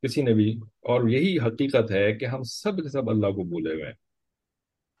 किसी ने भी, और यही हकीकत है कि हम सब के सब अल्लाह को भूले हुए हैं।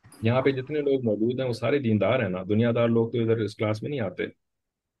 یہاں پہ جتنے لوگ موجود ہیں وہ سارے دیندار ہیں نا، دنیا دار لوگ تو ادھر اس کلاس میں نہیں آتے.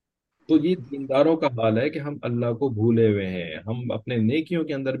 تو یہ دینداروں کا حال ہے کہ ہم اللہ کو بھولے ہوئے ہیں، ہم اپنے نیکیوں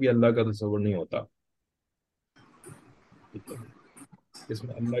کے اندر بھی اللہ کا تصور نہیں ہوتا. ٹھیک ہے. اس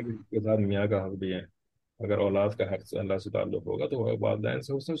میں اللہ کے ساتھ میاں کا حق بھی ہے. اگر اولاد کا حق سے اللہ سے تعلق ہوگا تو وہ والدین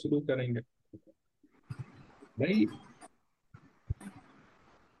سے حسن سلوک کریں گے. بھائی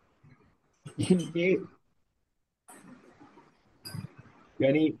یہ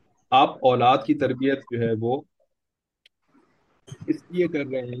یعنی آپ اولاد کی تربیت جو ہے وہ اس لیے کر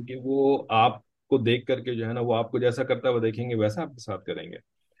رہے ہیں کہ وہ آپ کو دیکھ کر کے جو ہے نا، وہ آپ کو جیسا کرتا ہے وہ دیکھیں گے ویسا آپ کے ساتھ کریں گے.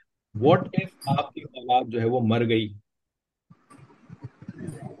 واٹ ایف آپ کی اولاد جو ہے وہ مر گئی؟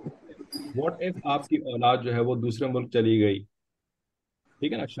 واٹ ایف آپ کی اولاد جو ہے وہ دوسرے ملک چلی گئی؟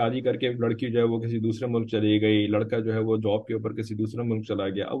 ٹھیک ہے نا، شادی کر کے لڑکی جو ہے وہ کسی دوسرے ملک چلی گئی، لڑکا جو ہے وہ جاب کے اوپر کسی دوسرے ملک چلا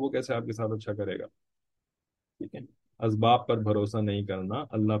گیا، اب وہ کیسے آپ کے ساتھ اچھا کرے گا؟ ٹھیک ہے. اسباب پر بھروسہ نہیں کرنا،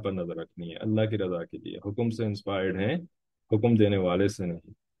 اللہ پر نظر رکھنی ہے، اللہ کی رضا کے لیے. حکم سے انسپائرڈ ہیں، حکم دینے والے سے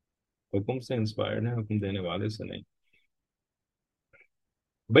نہیں. حکم سے انسپائرڈ ہیں، حکم دینے والے سے نہیں.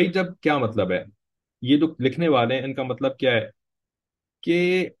 بھائی جب کیا مطلب ہے؟ یہ جو لکھنے والے ہیں ان کا مطلب کیا ہے؟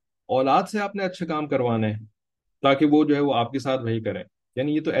 کہ اولاد سے آپ نے اچھے کام کروانے ہیں تاکہ وہ جو ہے وہ آپ کے ساتھ وہی کریں.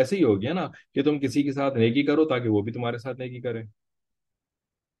 یعنی یہ تو ایسے ہی ہو گیا نا کہ تم کسی کے ساتھ نیکی کرو تاکہ وہ بھی تمہارے ساتھ نیکی کرے.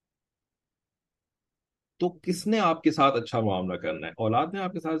 تو کس نے آپ کے ساتھ اچھا معاملہ کرنا ہے؟ اولاد نے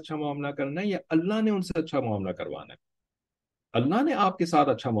آپ کے ساتھ اچھا معاملہ کرنا ہے یا اللہ نے ان سے اچھا معاملہ کروانا ہے؟ اللہ نے آپ کے ساتھ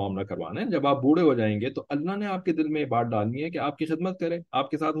اچھا معاملہ کروانا ہے. جب آپ بوڑھے ہو جائیں گے تو اللہ نے آپ کے دل میں یہ بات ڈالنی ہے کہ آپ کی خدمت کرے، آپ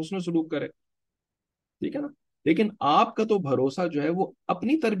کے ساتھ حسن سلوک کرے. ٹھیک ہے نا. لیکن آپ کا تو بھروسہ جو ہے وہ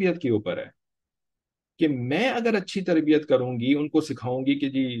اپنی تربیت کے اوپر ہے کہ میں اگر اچھی تربیت کروں گی، ان کو سکھاؤں گی کہ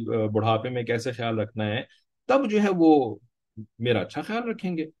جی بڑھاپے میں کیسے خیال رکھنا ہے، تب جو ہے وہ میرا اچھا خیال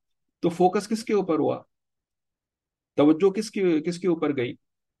رکھیں گے. تو فوکس کس کے اوپر ہوا؟ توجہ کس کے اوپر گئی؟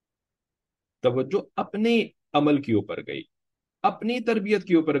 توجہ اپنے عمل کے اوپر گئی، اپنی تربیت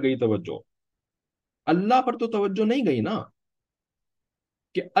کے اوپر گئی توجہ. اللہ پر تو توجہ نہیں گئی نا،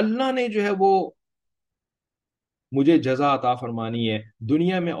 کہ اللہ نے جو ہے وہ مجھے جزا عطا فرمانی ہے.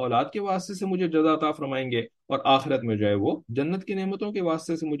 دنیا میں اولاد کے واسطے سے مجھے جزا عطا فرمائیں گے، اور آخرت میں جو ہے وہ جنت کی نعمتوں کے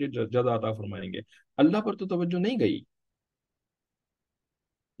واسطے سے مجھے جزا عطا فرمائیں گے. اللہ پر تو توجہ نہیں گئی.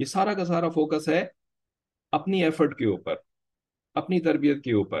 یہ سارا کا سارا فوکس ہے اپنی ایفرٹ کے اوپر، اپنی تربیت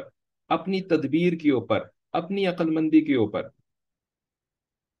کے اوپر، اپنی تدبیر کے اوپر، اپنی عقل مندی کے اوپر.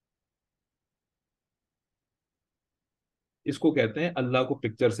 اس کو کہتے ہیں اللہ کو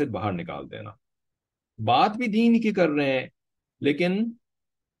پکچر سے باہر نکال دینا. بات بھی دین کی کر رہے ہیں لیکن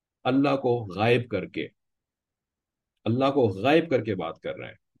اللہ کو غائب کر کے، اللہ کو غائب کر کے بات کر رہے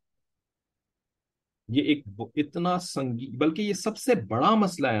ہیں. یہ ایک اتنا سنگین، بلکہ یہ سب سے بڑا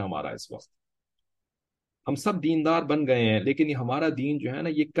مسئلہ ہے ہمارا اس وقت. ہم سب دیندار بن گئے ہیں لیکن یہ ہمارا دین جو ہے نا،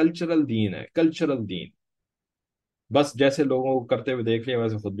 یہ کلچرل دین ہے، کلچرل دین. بس جیسے لوگوں کو کرتے ہوئے دیکھ لیا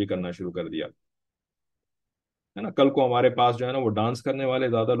ویسے خود بھی کرنا شروع کر دیا ہے نا. کل کو ہمارے پاس جو ہے نا وہ ڈانس کرنے والے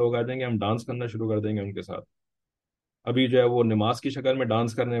زیادہ لوگ آ جائیں گے، ہم ڈانس کرنا شروع کر دیں گے ان کے ساتھ. ابھی جو ہے وہ نماز کی شکل میں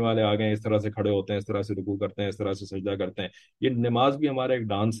ڈانس کرنے والے آ گئے ہیں، اس طرح سے کھڑے ہوتے ہیں، اس طرح سے رکوع کرتے ہیں، اس طرح سے سجدہ کرتے ہیں. یہ نماز بھی ہمارا ایک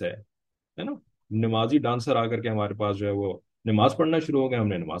ڈانس ہے نا. نمازی ڈانسر آ کر کے ہمارے پاس جو ہے وہ نماز پڑھنا شروع ہو گئے، ہم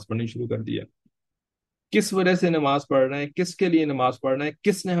نے نماز پڑھنی شروع کر دیا. کس وجہ سے نماز پڑھ رہے ہیں، کس کے لیے نماز پڑھ رہے ہیں،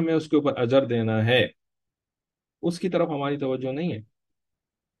 کس نے ہمیں اس کے اوپر اجر دینا ہے، اس کی طرف ہماری توجہ نہیں ہے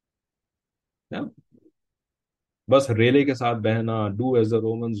نا؟ بس ریلے کے ساتھ بہنا، do as the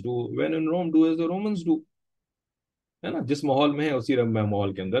Romans do, when in Rome do as the Romans do. ہے نا، جس ماحول میں ہے اسی رنگ میں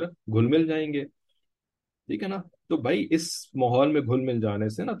ماحول کے اندر گھل مل جائیں گے. ٹھیک ہے نا. تو بھائی اس ماحول میں گھل مل جانے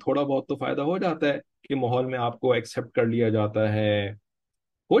سے نا تھوڑا بہت تو فائدہ ہو جاتا ہے کہ ماحول میں آپ کو ایکسیپٹ کر لیا جاتا ہے.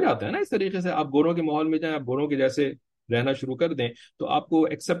 ہو جاتا ہے نا. اس طریقے سے آپ گوروں کے ماحول میں جائیں، آپ گوروں کے جیسے رہنا شروع کر دیں تو آپ کو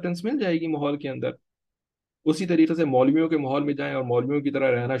ایکسیپٹنس مل جائے گی ماحول کے اندر. اسی طریقے سے مولویوں کے ماحول میں جائیں اور مولویوں کی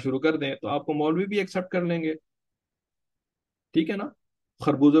طرح رہنا شروع کر دیں تو آپ کو مولوی بھی ایکسیپٹ کر لیں گے. ٹھیک ہے نا.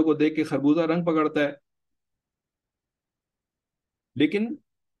 خربوزوں کو دیکھ کے خربوزہ رنگ پکڑتا ہے. لیکن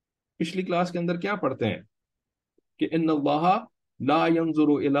پچھلی کلاس کے اندر کیا پڑھتے ہیں کہ ان اللہ لا ينظر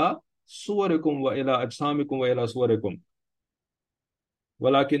الى صورکم و الى اجسامکم و الى صورکم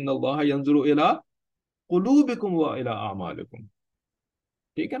ولكن اللہ ينظر الى قلوبکم و الى اعمالکم.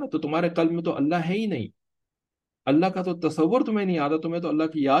 ٹھیک ہے نا. تو تمہارے قلب میں تو اللہ ہے ہی نہیں. اللہ کا تو تصور تمہیں نہیں آتا، تمہیں تو اللہ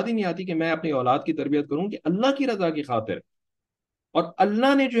کی یاد ہی نہیں آتی کہ میں اپنی اولاد کی تربیت کروں کہ اللہ کی رضا کی خاطر. اور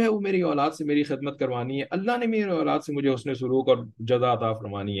اللہ نے جو ہے وہ میری اولاد سے میری خدمت کروانی ہے، اللہ نے میری اولاد سے مجھے حسن سلوک اور جزا عطا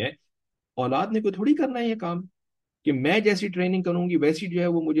فرمانی ہے. اولاد نے کوئی تھوڑی کرنا ہے یہ کام کہ میں جیسی ٹریننگ کروں گی ویسی جو ہے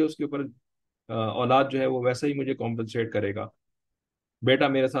وہ مجھے اس کے اوپر اولاد جو ہے وہ ویسا ہی مجھے کمپنسیٹ کرے گا. بیٹا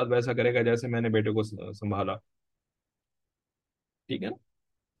میرے ساتھ ویسا کرے گا جیسے میں نے بیٹے کو سنبھالا. ٹھیک ہے نا.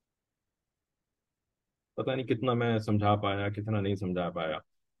 پتہ نہیں کتنا میں سمجھا پایا کتنا نہیں سمجھا پایا،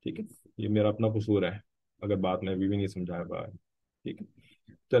 ٹھیک ہے، یہ میرا اپنا قصور ہے اگر بات میں ابھی بھی نہیں سمجھا پایا، ٹھیک ہے۔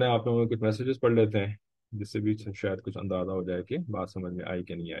 چلیں آپ لوگوں کے کچھ میسیجز پڑھ لیتے ہیں، جس سے بھی شاید کچھ اندازہ ہو جائے کہ بات سمجھ میں آئی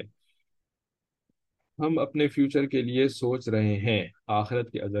کہ نہیں آئی۔ ہم اپنے فیوچر کے لیے سوچ رہے ہیں،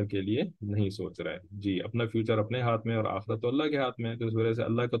 آخرت کے اجر کے لیے نہیں سوچ رہے۔ جی، اپنا فیوچر اپنے ہاتھ میں اور آخرت تو اللہ کے ہاتھ میں ہے، تو اس وجہ سے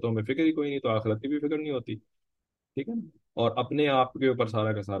اللہ کا تو ہمیں فکر ہی کوئی نہیں، تو آخرت کی بھی فکر نہیں ہوتی، ٹھیک ہے نا؟ اور اپنے آپ کے اوپر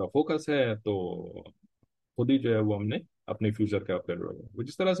سارا کا سارا فوکس ہے، تو خود ہی جو ہے وہ ہم نے اپنے فیوچر کا کر رہے ہیں۔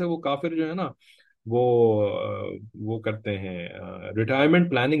 جس طرح سے وہ کافر جو ہے نا، وہ وہ کرتے ہیں، ریٹائرمنٹ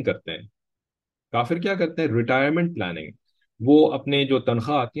پلاننگ کرتے ہیں۔ کافر کیا کرتے ہیں؟ Retirement planning. وہ اپنے جو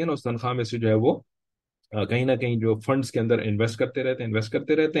تنخواہ آتی ہے نا، اس تنخواہ میں سے جو ہے وہ کہیں نہ کہیں جو فنڈز کے اندر انویسٹ کرتے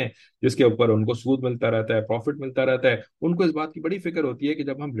رہتے ہیں، جس کے اوپر ان کو سود ملتا رہتا ہے، پروفٹ ملتا رہتا ہے۔ ان کو اس بات کی بڑی فکر ہوتی ہے کہ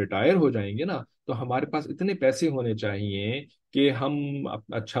جب ہم ریٹائر ہو جائیں گے نا، تو ہمارے پاس اتنے پیسے ہونے چاہیے کہ ہم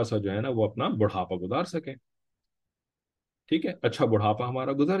اچھا سا جو ہے نا وہ اپنا بڑھاپا گزار سکیں، ٹھیک ہے، اچھا بڑھاپا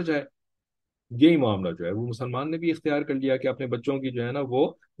ہمارا گزر جائے۔ یہی معاملہ جو ہے وہ مسلمان نے بھی اختیار کر لیا کہ اپنے بچوں کی جو ہے نا وہ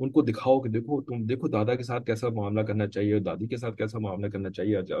ان کو دکھاؤ کہ دیکھو تم دیکھو دادا کے ساتھ کیسا معاملہ کرنا چاہیے اور دادی کے ساتھ کیسا معاملہ کرنا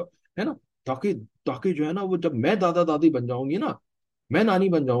چاہیے، جاؤ، ہے نا؟ تاکہ تاکہ جو ہے نا وہ جب میں دادا دادی بن جاؤں گی نا، میں نانی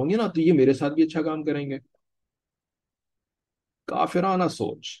بن جاؤں گی نا، تو یہ میرے ساتھ بھی اچھا کام کریں گے۔ کافرانہ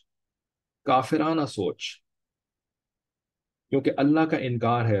سوچ، کافرانہ سوچ، کیونکہ اللہ کا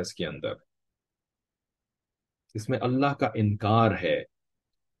انکار ہے اس کے اندر، اس میں اللہ کا انکار ہے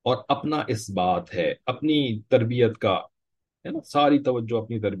اور اپنا اس بات ہے، اپنی تربیت کا، ہے نا، ساری توجہ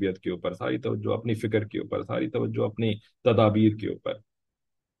اپنی تربیت کے اوپر، ساری توجہ اپنی فکر کے اوپر، ساری توجہ اپنی تدابیر کے اوپر۔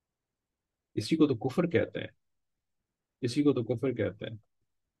 اسی کو تو کفر کہتے ہیں، اسی کو تو کفر کہتے ہیں۔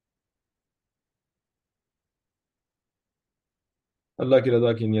 اللہ کی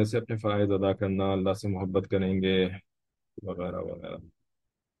رضا کی نیت سے اپنے فرائض ادا کرنا، اللہ سے محبت کریں گے، وغیرہ وغیرہ،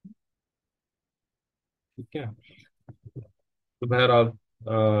 ٹھیک ہے۔ تو بہرحال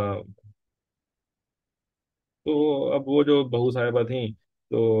تو اب وہ جو بہو صاحبہ تھیں،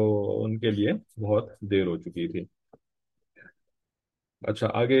 تو ان کے لیے بہت دیر ہو چکی تھی۔ اچھا،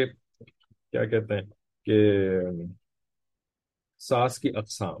 آگے کیا کہتے ہیں کہ ساس کی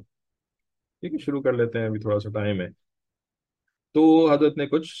اقسام، ٹھیک ہے، شروع کر لیتے ہیں، ابھی تھوڑا سا ٹائم ہے۔ تو حضرت نے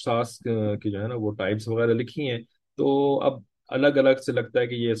کچھ ساس کی جو ہے نا وہ ٹائپس وغیرہ لکھی ہیں، تو اب الگ الگ سے لگتا ہے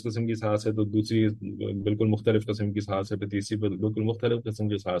کہ یہ اس قسم کی ساس ہے، تو دوسری بالکل مختلف قسم کی ساس ہے، پھر تیسری بالکل مختلف قسم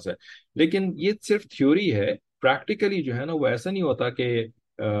کی ساس ہے۔ لیکن یہ صرف تھیوری ہے، پریکٹیکلی جو ہے نا وہ ایسا نہیں ہوتا کہ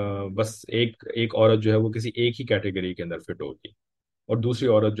بس ایک ایک عورت جو ہے وہ کسی ایک ہی کیٹیگری کے اندر فٹ ہوگی اور دوسری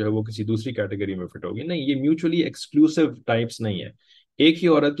عورت جو ہے وہ کسی دوسری کیٹیگری میں فٹ ہوگی، نہیں، یہ میوچولی ایکسکلوسیو ٹائپس نہیں ہے۔ ایک ہی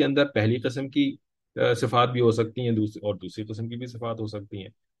عورت کے اندر پہلی قسم کی صفات بھی ہو سکتی ہیں، اور دوسری قسم کی بھی صفات ہو سکتی ہیں،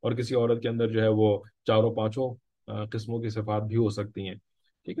 اور کسی عورت کے اندر جو ہے وہ چاروں پانچوں قسموں کی صفات بھی ہو سکتی ہیں،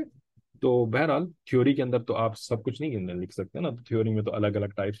 ٹھیک ہے۔ تو بہرحال تھیوری کے اندر تو آپ سب کچھ نہیں لکھ سکتے نا، تو تھیوری میں تو الگ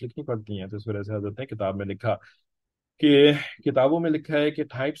الگ ٹائپس لکھنی پڑتی ہیں، تو اس وجہ سے حضرت نے کتاب میں لکھا کہ کتابوں میں لکھا ہے کہ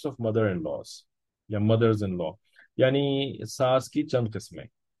ٹائپس آف مدر ان لاس یا مدرز ان لا، یعنی ساس کی چند قسمیں۔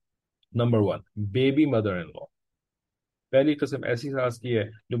 نمبر ون، بیبی مدر ان لا۔ پہلی قسم ایسی ساس کی ہے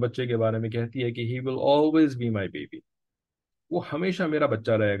جو بچے کے بارے میں کہتی ہے کہ ہی will always be my baby, وہ ہمیشہ میرا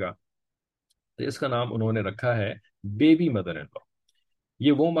بچہ رہے گا، تو اس کا نام انہوں نے رکھا ہے بیبی مدر ان لا۔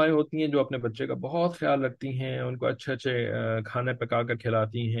 یہ وہ مائیں ہوتی ہیں جو اپنے بچے کا بہت خیال رکھتی ہیں، ان کو اچھے اچھے کھانے پکا کر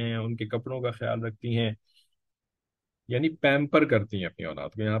کھلاتی ہیں، ان کے کپڑوں کا خیال رکھتی ہیں، یعنی پیمپر کرتی ہیں اپنی اولاد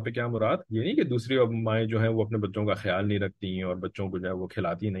کو۔ یہاں پہ کیا مراد، یہ نہیں کہ دوسری مائیں جو ہیں وہ اپنے بچوں کا خیال نہیں رکھتی ہیں اور بچوں کو جو ہے وہ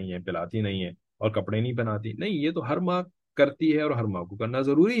کھلاتی نہیں ہیں، پلاتی نہیں ہیں اور کپڑے نہیں پہناتی، نہیں، یہ تو ہر ماں کرتی ہے اور ہر ماں کو کرنا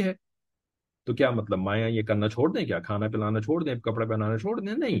ضروری ہے۔ تو کیا مطلب مائیں یہ کرنا چھوڑ دیں؟ کیا کھانا پلانا چھوڑ دیں، کپڑے پہنانا چھوڑ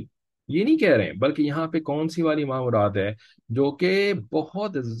دیں؟ نہیں، یہ نہیں کہہ رہے ہیں، بلکہ یہاں پہ کون سی والی ماں مراد ہے؟ جو کہ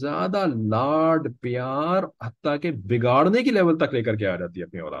بہت زیادہ لاڈ پیار حتیٰ کہ بگاڑنے کی لیول تک لے کر کے آ جاتی ہے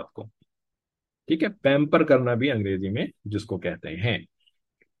اپنی اولاد کو، ٹھیک ہے، پیمپر کرنا بھی انگریزی میں جس کو کہتے ہیں،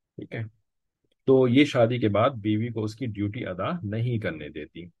 ٹھیک ہے۔ تو یہ شادی کے بعد بیوی کو اس کی ڈیوٹی ادا نہیں کرنے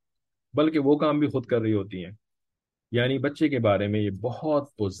دیتی، بلکہ وہ کام بھی خود کر رہی ہوتی ہیں، یعنی بچے کے بارے میں یہ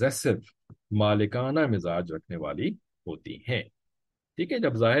بہت پوزیسو، مالکانہ مزاج رکھنے والی ہوتی ہیں، ٹھیک ہے۔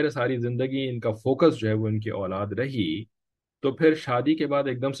 جب ظاہر ہے ساری زندگی ان کا فوکس جو ہے وہ ان کی اولاد رہی، تو پھر شادی کے بعد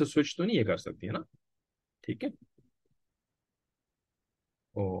ایک دم سے سوئچ تو نہیں یہ کر سکتی ہے نا، ٹھیک ہے۔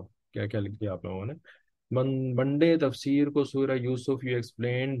 او، کیا کیا لکھ دیا آپ لوگوں نے؟ منڈے تفسیر کو سورہ یوسف یو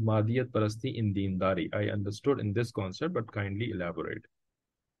ایکسپلینڈ مادیت پرستی ان دینداری، I understood in this concept but kindly elaborate.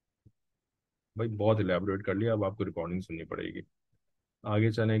 بھائی بہت الیبوریٹ کر لیا، اب آپ کو ریکارڈنگ سننی پڑے گی۔ آگے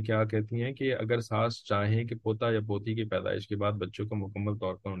چلیں، کیا کہتی ہیں کہ اگر ساس چاہیں کہ پوتا یا پوتی کی پیدائش کے بعد بچوں کو مکمل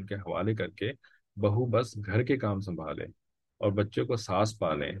طور پر ان کے حوالے کر کے بہو بس گھر کے کام سنبھالے اور بچے کو سانس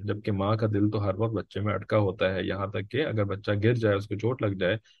پالیں، جبکہ ماں کا دل تو ہر وقت بچے میں اٹکا ہوتا ہے، یہاں تک کہ اگر بچہ گر جائے، اس کو چوٹ لگ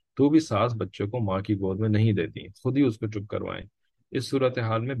جائے، تو بھی سانس بچے کو ماں کی گود میں نہیں دیتی، خود ہی اس کو چپ کروائیں۔ اس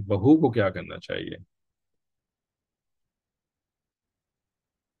صورتحال میں بہو کو کیا کرنا چاہیے؟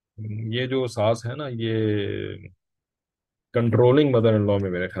 یہ جو ساس ہے نا، یہ کنٹرولنگ مدر ان لا میں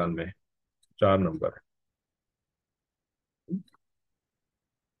میرے خیال میں 4 نمبر،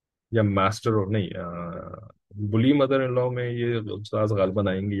 یا ماسٹر اور نہیں، بلی مدر ان لا میں یہ استاذ غالباً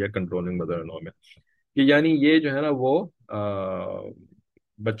آئیں گی، یا کنٹرولنگ مدر ان لا میں، کہ یعنی یہ جو ہے نا وہ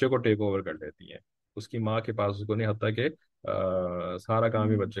بچے کو ٹیک اوور کر لیتی ہیں، اس کی ماں کے پاس اس کو نہیں ہوتا کہ سارا کام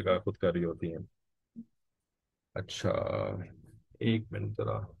ہی بچے کا خود کر رہی ہوتی ہیں۔ اچھا، ایک منٹ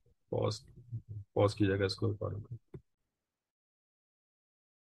ذرا پوز پوز کی جگہ اس کو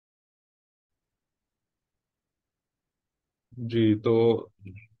جی تو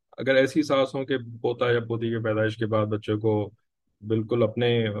اگر ایسی ساس ہوں کہ پوتا یا پوتی کی پیدائش کے بعد بچے کو بالکل اپنے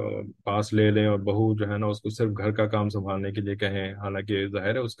پاس لے لیں، اور بہو جو ہے نا اس کو صرف گھر کا کام سنبھالنے کے لیے کہیں، حالانکہ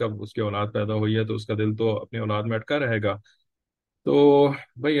ظاہر ہے اس کی اولاد پیدا ہوئی ہے تو اس کا دل تو اپنی اولاد میں اٹکا رہے گا۔ تو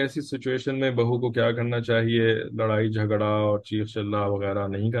بھائی ایسی سچویشن میں بہو کو کیا کرنا چاہیے؟ لڑائی جھگڑا اور چیخ چلا وغیرہ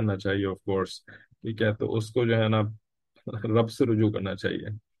نہیں کرنا چاہیے آف کورس، ٹھیک ہے، تو اس کو جو ہے نا رب سے رجوع کرنا چاہیے،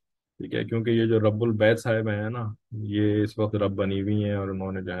 ٹھیک ہے، کیونکہ یہ جو رب البیت صاحب ہیں نا، یہ اس وقت رب بنی ہوئی ہیں، اور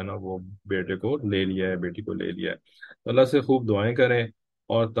انہوں نے جو ہے نا وہ بیٹے کو لے لیا ہے، بیٹی کو لے لیا ہے، تو اللہ سے خوب دعائیں کریں،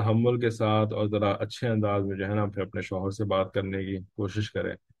 اور تحمل کے ساتھ اور ذرا اچھے انداز میں جو ہے نا پھر اپنے شوہر سے بات کرنے کی کوشش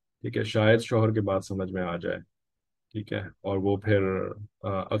کریں، ٹھیک ہے، شاید شوہر کی بات سمجھ میں آ جائے، ٹھیک ہے، اور وہ پھر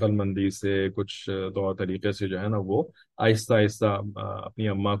عقل مندی سے کچھ طور طریقے سے جو ہے نا وہ آہستہ آہستہ اپنی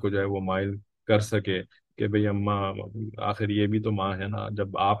اماں کو جو ہے وہ مائل کر سکے، کہ بھئی اماں، آخر یہ بھی تو ماں ہے نا،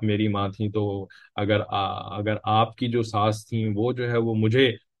 جب آپ میری ماں تھیں تو اگر آپ کی جو ساس تھیں وہ جو ہے وہ مجھے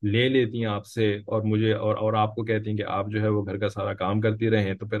لے لیتی ہیں آپ سے، اور مجھے اور آپ کو کہتی ہیں کہ آپ جو ہے وہ گھر کا سارا کام کرتی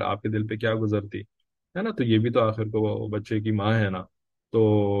رہیں، تو پھر آپ کے دل پہ کیا گزرتی ہے نا؟ تو یہ بھی تو آخر کو وہ بچے کی ماں ہے نا،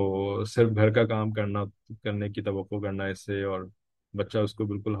 تو صرف گھر کا کام کرنے کی توقع کرنا اس سے، اور بچہ اس کو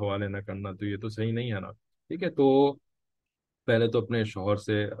بالکل حوالے نہ کرنا، تو یہ تو صحیح نہیں ہے نا، ٹھیک ہے، تو پہلے تو اپنے شوہر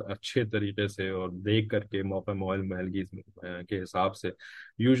سے اچھے طریقے سے اور دیکھ کر کے موقع موائل محل کے حساب سے،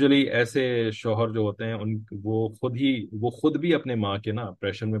 یوزلی ایسے شوہر جو ہوتے ہیں وہ خود بھی اپنے ماں کے نا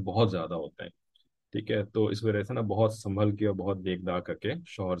پریشر میں بہت زیادہ ہوتے ہیں، ٹھیک ہے، تو اس وجہ سے نا بہت سنبھل کے اور بہت دیکھ داکھ کر کے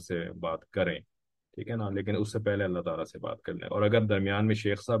شوہر سے بات کریں، ٹھیک ہے نا، لیکن اس سے پہلے اللہ تعالیٰ سے بات کر لیں، اور اگر درمیان میں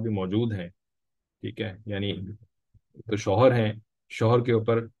شیخ صاحب بھی موجود ہیں، ٹھیک ہے، یعنی تو شوہر ہیں، شوہر کے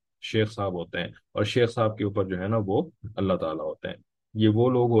اوپر شیخ صاحب ہوتے ہیں، اور شیخ صاحب کے اوپر جو ہے نا وہ اللہ تعالیٰ ہوتے ہیں، یہ وہ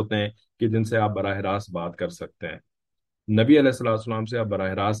لوگ ہوتے ہیں کہ جن سے آپ براہ راست بات کر سکتے ہیں، نبی علیہ الصلوۃ والسلام سے آپ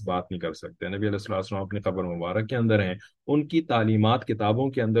براہ راست بات نہیں کر سکتے، نبی علیہ الصلوۃ والسلام اپنی قبر مبارک کے اندر ہیں، ان کی تعلیمات کتابوں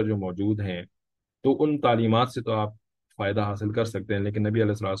کے اندر جو موجود ہیں، تو ان تعلیمات سے تو آپ فائدہ حاصل کر سکتے ہیں، لیکن نبی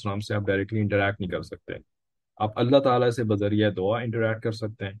علیہ الصلوۃ والسلام سے آپ ڈائریکٹلی انٹریکٹ نہیں کر سکتے، آپ اللہ تعالیٰ سے بذریعہ دعا انٹریکٹ کر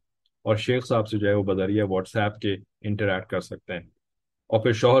سکتے ہیں، اور شیخ صاحب سے جو ہے وہ بذریعہ واٹس ایپ کے انٹریکٹ کر سکتے ہیں، اور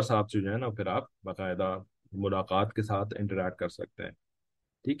پھر شوہر صاحب سے جو ہے نا پھر آپ باقاعدہ ملاقات کے ساتھ انٹریکٹ کر سکتے ہیں،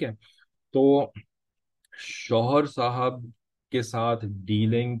 ٹھیک ہے، تو شوہر صاحب کے ساتھ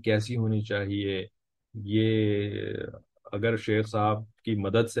ڈیلنگ کیسی ہونی چاہیے، یہ اگر شیخ صاحب کی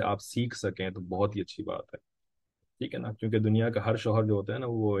مدد سے آپ سیکھ سکیں تو بہت ہی اچھی بات ہے، ٹھیک ہے نا، کیونکہ دنیا کا ہر شوہر جو ہوتا ہے نا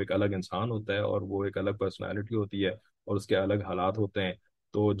وہ ایک الگ انسان ہوتا ہے، اور وہ ایک الگ پرسنالٹی ہوتی ہے، اور اس کے الگ حالات ہوتے ہیں،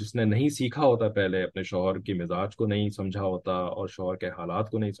 تو جس نے نہیں سیکھا ہوتا، پہلے اپنے شوہر کی مزاج کو نہیں سمجھا ہوتا، اور شوہر کے حالات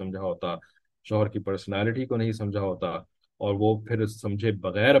کو نہیں سمجھا ہوتا، شوہر کی پرسنالٹی کو نہیں سمجھا ہوتا، اور وہ پھر سمجھے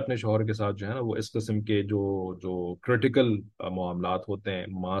بغیر اپنے شوہر کے ساتھ جو ہے نا وہ اس قسم کے جو کرٹیکل معاملات ہوتے ہیں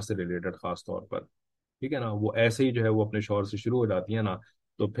ماں سے ریلیٹڈ خاص طور پر، ٹھیک ہے نا، وہ ایسے ہی جو ہے وہ اپنے شوہر سے شروع ہو جاتی ہے نا،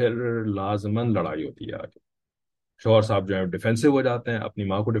 تو پھر لازماً لڑائی ہوتی ہے آگے، شوہر صاحب جو ہے ڈیفینسو ہو جاتے ہیں، اپنی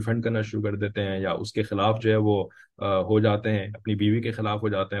ماں کو ڈیفینڈ کرنا شروع کر دیتے ہیں، یا اس کے خلاف جو ہے وہ ہو جاتے ہیں، اپنی بیوی کے خلاف ہو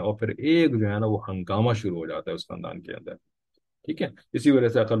جاتے ہیں، اور پھر ایک جو ہے نا وہ ہنگامہ شروع ہو جاتا ہے اس خاندان کے اندر، ٹھیک ہے، اسی وجہ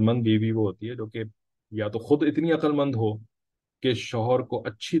سے عقل مند بیوی وہ ہوتی ہے جو کہ یا تو خود اتنی عقل مند ہو کہ شوہر کو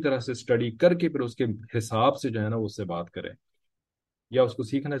اچھی طرح سے اسٹڈی کر کے پھر اس کے حساب سے جو ہے نا وہ اس سے بات کرے، یا اس کو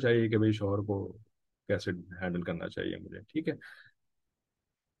سیکھنا چاہیے کہ بھئی شوہر کو کیسے ہینڈل کرنا چاہیے مجھے، ٹھیک ہے،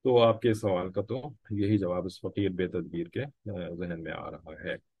 تو آپ کے سوال کا تو یہی جواب اس فقیر بے تدبیر کے ذہن میں آ رہا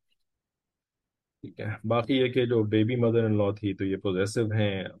ہے، ٹھیک ہے، باقی یہ کہ جو بیبی مدر ان لا تھی تو یہ پوزیسو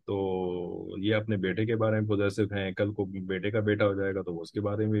ہیں، تو یہ اپنے بیٹے کے بارے میں پوزیسو ہیں، کل کو بیٹے کا بیٹا ہو جائے گا تو وہ اس کے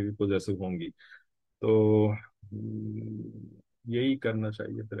بارے میں بھی پوزیسو ہوں گی، تو یہی کرنا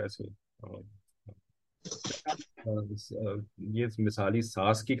چاہیے پھر ایسے، یہ مثالی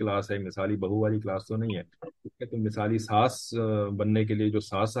ساس کی کلاس ہے، مثالی بہو والی کلاس تو نہیں ہے، ٹھیک ہے، تو مثالی ساس بننے کے لیے جو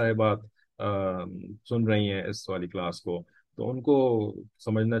ساس صاحبات سن رہی ہیں اس والی کلاس کو، تو ان کو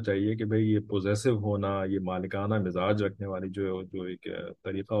سمجھنا چاہیے کہ بھئی یہ پوزیسو ہونا، یہ مالکانہ مزاج رکھنے والی جو جو ایک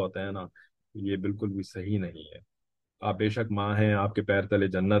طریقہ ہوتا ہے نا، یہ بالکل بھی صحیح نہیں ہے۔ آپ بے شک ماں ہیں، آپ کے پیر تلے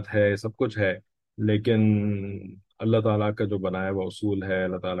جنت ہے، سب کچھ ہے، لیکن اللہ تعالیٰ کا جو بنایا ہوا اصول ہے،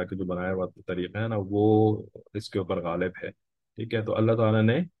 اللہ تعالیٰ کا جو بنایا ہوا طریقہ ہے نا، وہ اس کے اوپر غالب ہے۔ ٹھیک ہے، تو اللہ تعالیٰ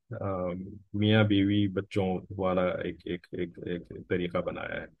نے میاں بیوی بچوں والا ایک طریقہ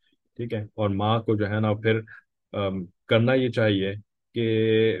بنایا ہے۔ ٹھیک ہے، اور ماں کو جو ہے نا پھر کرنا یہ چاہیے کہ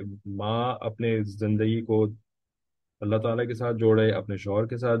ماں اپنے زندگی کو اللہ تعالیٰ کے ساتھ جوڑے، اپنے شوہر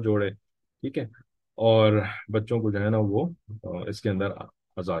کے ساتھ جوڑے۔ ٹھیک ہے، اور بچوں کو جو ہے نا وہ اس کے اندر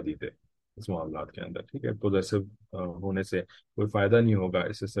آزادی دے، اس معاملات کے اندر۔ ٹھیک ہے، پوزیسو ہونے سے کوئی فائدہ نہیں ہوگا،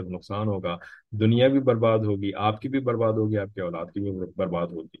 اس سے صرف نقصان ہوگا۔ دنیا بھی برباد ہوگی، آپ کی بھی برباد ہوگی، آپ کے اولاد کی بھی برباد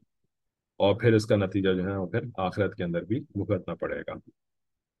ہوگی، اور پھر اس کا نتیجہ جو ہے وہ پھر آخرت کے اندر بھی بھگتنا پڑے گا۔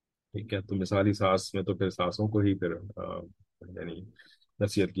 ٹھیک ہے، تو مثالی ساس میں تو پھر ساسوں کو ہی پھر یعنی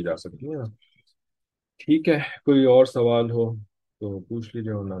نصیحت کی جا سکتی ہے نا۔ ٹھیک ہے، کوئی اور سوال ہو تو پوچھ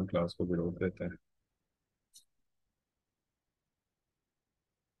لیجیے، ورنہ ہم کلاس کو بھی روک دیتے ہیں۔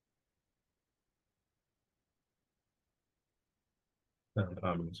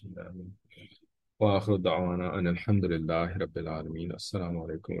 آمین آمین۔ وآخر دعوانا ان الحمد للہ رب العالمین۔ السلام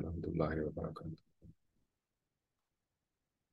علیکم ورحمۃ اللہ وبرکاتہ۔